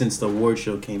blew up since the award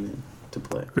show came in to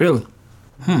play. Really?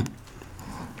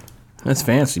 That's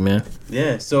fancy, man.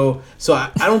 Yeah, so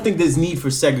I don't think there's need for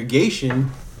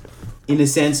segregation. In the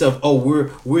sense of,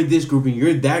 we're this group and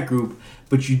you're that group,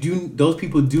 but those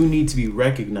people do need to be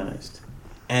recognized.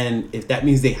 And if that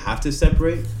means they have to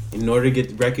separate in order to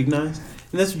get recognized,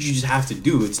 then that's what you just have to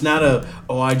do. It's not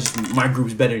my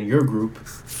group's better than your group.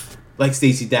 Like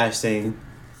Stacey Dash saying,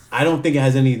 I don't think it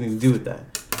has anything to do with that.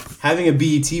 Having a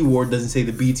BET award doesn't say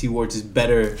the BET awards is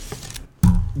better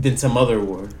than some other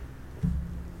award.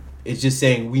 It's just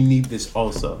saying we need this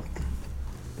also.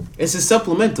 It's a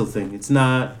supplemental thing. It's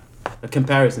not a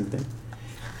comparison thing.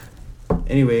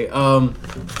 Anyway,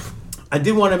 I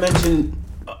did want to mention,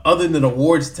 other than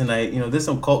awards tonight, there's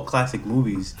some cult classic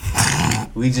movies.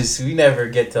 We never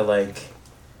get to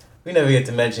we never get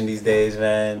to mention these days,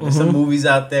 man. There's some movies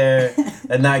out there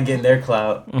that not getting their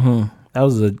clout. That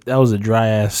was a dry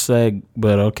ass seg,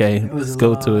 but okay, let's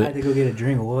go to I it. had to go get a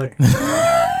drink of water.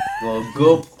 Well,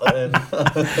 go.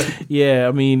 Yeah,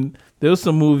 I mean, there was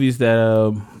some movies that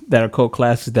are cult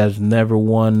classics that's never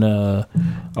won,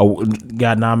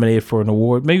 got nominated for an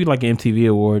award, maybe like an MTV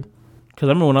award. Because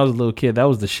I remember when I was a little kid, that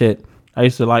was the shit. I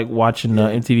used to like watching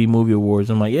MTV Movie Awards.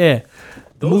 I'm like, yeah,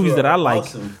 the Those movies were that I like,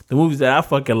 awesome. the movies that I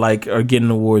fucking like are getting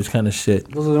awards, kind of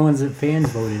shit. Those are the ones that fans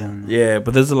voted on. Yeah,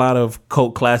 but there's a lot of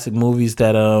cult classic movies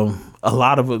that a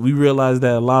lot of it, we realized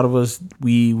that a lot of us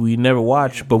we never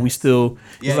watched, but we still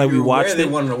Yeah, it's like we you're aware watched they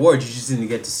it. won an award. You just didn't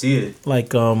get to see it.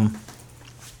 Like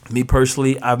me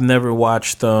personally, I've never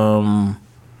watched The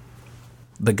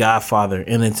Godfather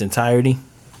in its entirety.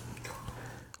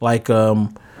 Like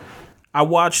I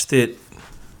watched it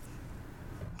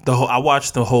I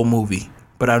watched the whole movie,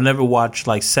 but I've never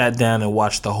sat down and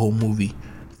watched the whole movie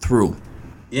through.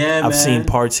 Yeah, man. I've seen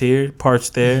parts here, parts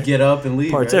there. Get up and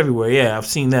leave. Parts right? everywhere, yeah, I've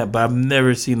seen that, but I've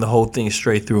never seen the whole thing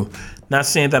straight through. Not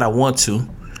saying that I want to,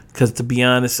 because to be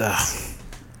honest,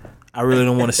 I really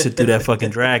don't want to sit through that fucking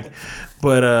drag.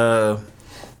 But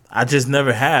I just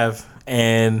never have.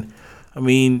 And, I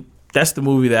mean, that's the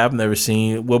movie that I've never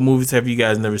seen. What movies have you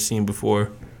guys never seen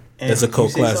before? And That's a did you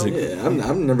cult say classic. something? Yeah,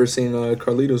 I've never seen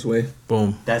Carlito's Way.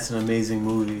 Boom. That's an amazing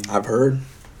movie. I've heard.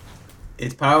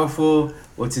 It's powerful.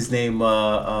 What's his name?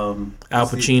 Al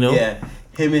Pacino. Yeah,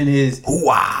 him and his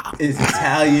Wow.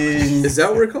 Italian. Is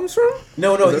that where it comes from?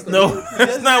 No, Is that No, he that's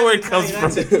doesn't not have where an it comes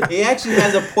Italian from. accent. He actually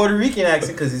has a Puerto Rican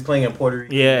accent because he's playing a Puerto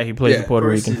Rican. Yeah, he plays Yeah, a Puerto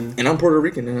person. Rican. And I'm Puerto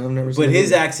Rican, and I've never seen But it.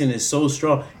 his accent is so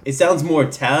strong. It sounds more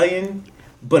Italian,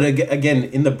 but again,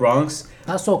 in the Bronx,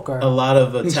 That's okay. a lot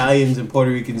of Italians and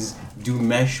Puerto Ricans do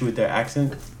mesh with their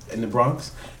accent in the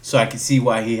Bronx. So I can see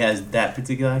why he has that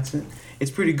particular accent.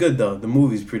 It's pretty good though. The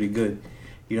movie's pretty good.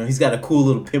 You know, he's got a cool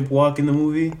little pimp walk in the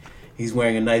movie. He's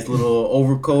wearing a nice little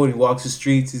overcoat. He walks the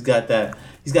streets. He's got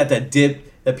that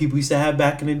dip that people used to have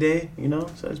back in the day. You know,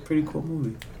 so it's a pretty cool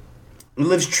movie. It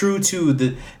lives true to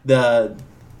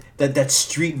that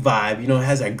street vibe. You know, it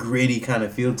has that gritty kind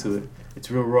of feel to it. It's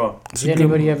real raw. Did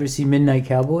anybody ever see Midnight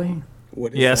Cowboy?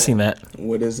 What is Yeah, that? I've seen that.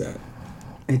 What is that?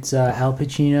 It's Al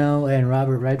Pacino and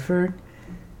Robert Redford.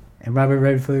 And Robert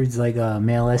Redford's like a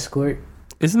male escort.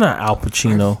 It's not Al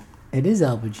Pacino. It is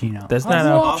Al Pacino. That's I'm not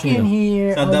Al walking Pacino. Here,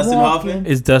 It's not I'm Dustin walking. Hoffman?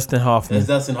 It's Dustin Hoffman. That's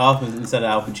Dustin Hoffman instead of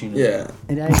Al Pacino. Yeah.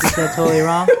 Did I get that totally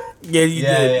wrong? Yeah, you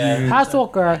Yeah, did. yeah. That's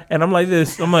okay. And I'm like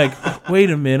this. I'm like, wait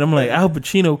a minute. I'm like Al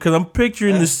Pacino because I'm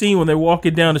picturing the scene when they're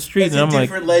walking down the street, It's and a I'm like,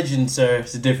 different legend, sir.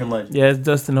 It's a different legend. yeah, it's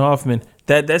Dustin Hoffman.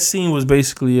 That scene was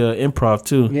basically improv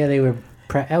too. Yeah, they were.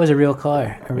 That was a real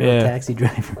car, a real Yeah. taxi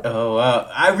driver. Oh wow,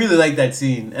 I really like that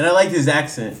scene, and I liked his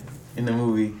accent in the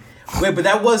movie. Wait, but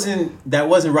that wasn't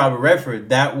Robert Redford.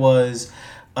 That was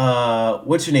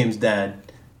what's your name's dad?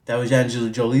 That was Angela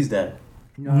Jolie's dad.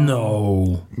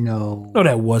 No, No.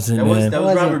 that wasn't, That was man. that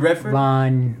was Robert Redford.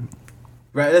 Von.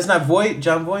 Right, that's not Voight.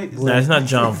 John Voight. Is Nah, that- it's not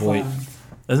John Voight.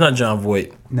 That's not John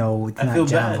Voight. No, it's I feel not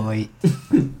John bad.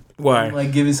 Voight. Why? I'm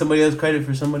like giving somebody else credit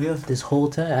for somebody else. This whole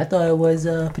time, I thought it was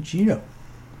Pacino.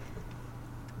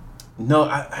 No,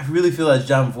 I really feel that's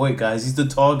John Voight, guys. He's the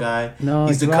tall guy. No,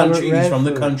 he's it's the Robert country. He's from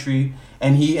the Redford. country,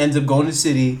 and he ends up going to the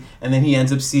city, and then he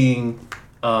ends up seeing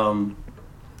the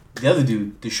other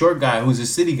dude, the short guy, who's a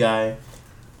city guy,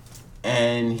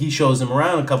 and he shows him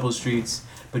around a couple of streets.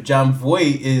 But John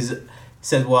Voight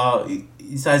says, well, he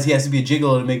decides he has to be a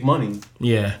gigolo to make money.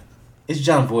 Yeah, It's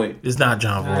John Voight. it's not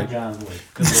John Voight. John Voight.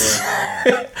 Good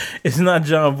lord. It's not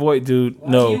John Voight, dude.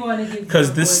 No,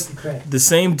 because the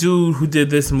same dude who did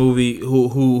this movie,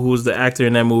 who was the actor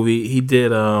in that movie, he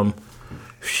did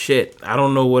shit. I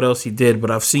don't know what else he did, but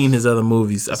I've seen his other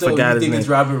movies. I So forgot you his think name. it's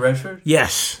Robert Redford?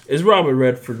 Yes, it's Robert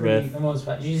Redford, man.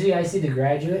 Did you see? I see The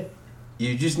Graduate.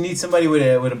 You just need somebody with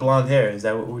a blonde hair. Is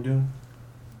that what we're doing?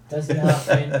 That's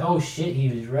not. Oh shit, he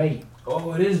was right.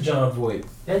 Oh, it is John Voight.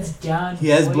 That's John. He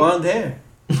has Voight. blonde hair.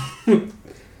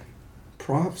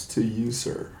 Props to you,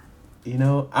 sir. You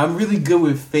know, I'm really good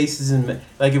with faces and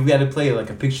like if we had to play like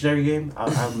a Pictionary game,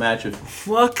 I'll match it.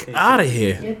 Fuck out of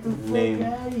here. Get the fuck Name.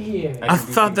 out of here. I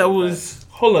thought that was.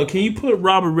 Hold up, can you put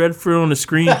Robert Redford on the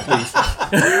screen, please?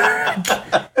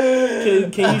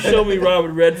 can you show me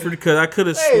Robert Redford? Because I could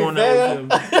have sworn that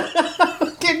was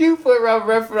him. Can you put Robert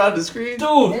Redford on the screen?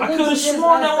 Dude, I could have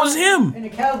sworn that was him. In a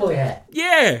cowboy hat.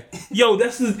 Yeah. Yo,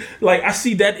 like, I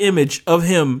see that image of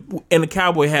him in a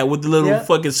cowboy hat with the little Yeah.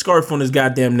 fucking scarf on his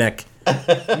goddamn neck. That's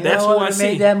That's what who I made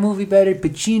see. that movie better.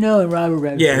 Pacino and Robert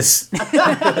Redford. Yes.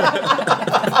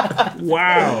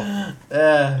 Wow.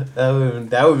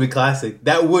 That would be classic.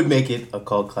 That would make it a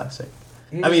cult classic.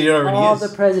 I mean, it already All is.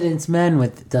 the President's Men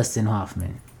with Dustin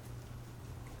Hoffman.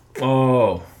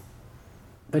 Oh.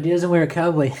 But he doesn't wear a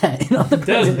cowboy hat in all the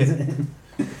President's Men.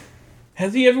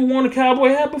 Has he ever worn a cowboy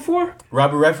hat before?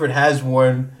 Robert Redford has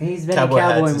worn He's been cowboy in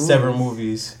cowboy hats in movies. several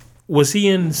movies. Was he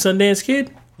in Sundance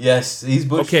Kid? Yes, he's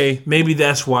Bush. Okay, maybe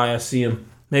that's why I see him.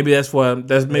 Maybe that's why.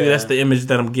 That's the image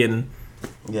that I'm getting.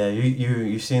 Yeah,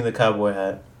 you've seen the cowboy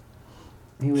hat.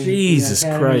 He was Jesus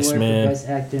Academy Christ, Award man. For Best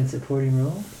Actor in Supporting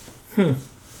Role. No.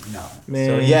 Man.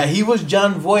 So yeah, he was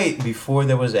John Voight before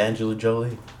there was Angela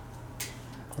Jolie.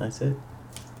 That's it.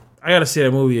 I gotta see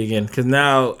that movie again because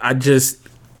now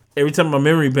every time my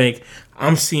memory bank,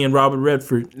 I'm seeing Robert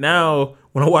Redford. Now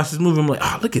when I watch this movie, I'm like,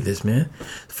 oh, look at this, man.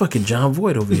 It's fucking John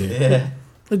Voight over here. Yeah.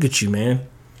 Look at you, man.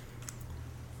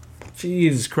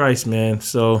 Jesus Christ, man.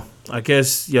 So I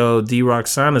guess D-Rock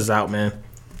Sana's out, man.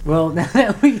 Well, now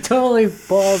that we totally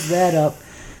balled that up,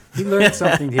 we learned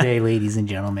something today, ladies and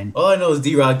gentlemen. All I know is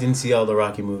D-Rock didn't see all the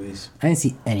Rocky movies. I didn't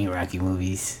see any Rocky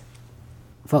movies.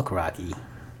 Fuck Rocky.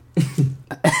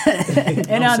 And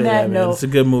Don't on say that man. note, It's a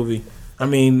good movie. I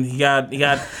mean, he got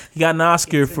an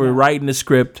Oscar for writing the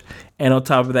script, and on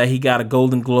top of that, he got a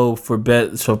Golden Globe for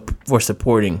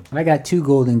supporting. I got 2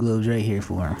 Golden Globes right here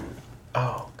for him.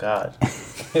 Oh God.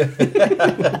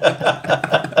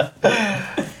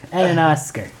 And an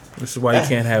Oscar. This is why you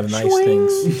can't have nice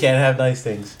things. You can't have nice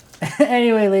things.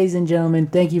 Anyway, ladies and gentlemen,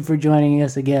 thank you for joining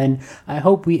us again. I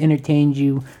hope we entertained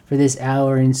you for this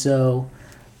hour and so.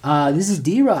 This is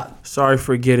D-Rock. Sorry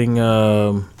for getting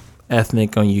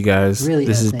ethnic on you guys. Really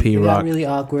this ethnic. is P It got Rock. really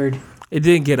awkward. It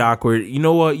didn't get awkward. You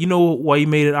know what? You know why you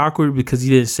made it awkward? Because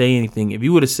you didn't say anything. If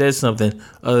you would have said something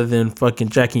other than fucking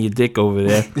jacking your dick over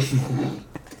there,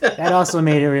 That also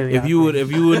made it really if you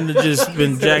wouldn't have just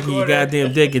been jacking your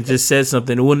goddamn dick and just said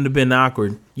something, it wouldn't have been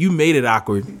awkward. You made it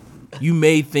awkward. You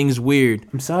made things weird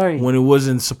I'm sorry. when it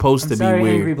wasn't supposed I'm to sorry, be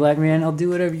weird. angry black man. I'll do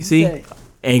whatever you See? say.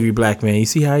 Angry black man. You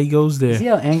see how he goes there? See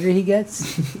how angry he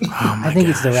gets? Oh I think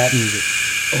it's the rap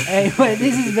music. Anyway,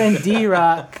 this has been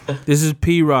D-Rock. This is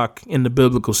P Rock in the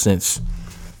biblical sense.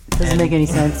 Doesn't make any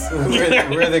sense.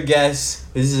 We're the guests.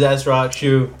 This is S Rock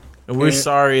Shoe. And we're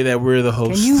sorry that we're the Can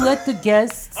hosts. you let the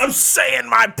guests? I'm saying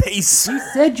my piece. You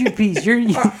said your piece.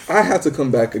 I have to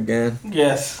come back again.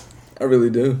 Yes. I really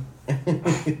do.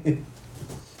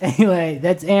 Anyway,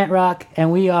 that's Ant Rock,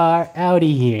 and we are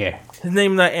outie here. His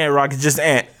name's not Ant Rock, it's just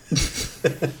Ant.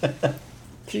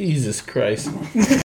 Jesus Christ.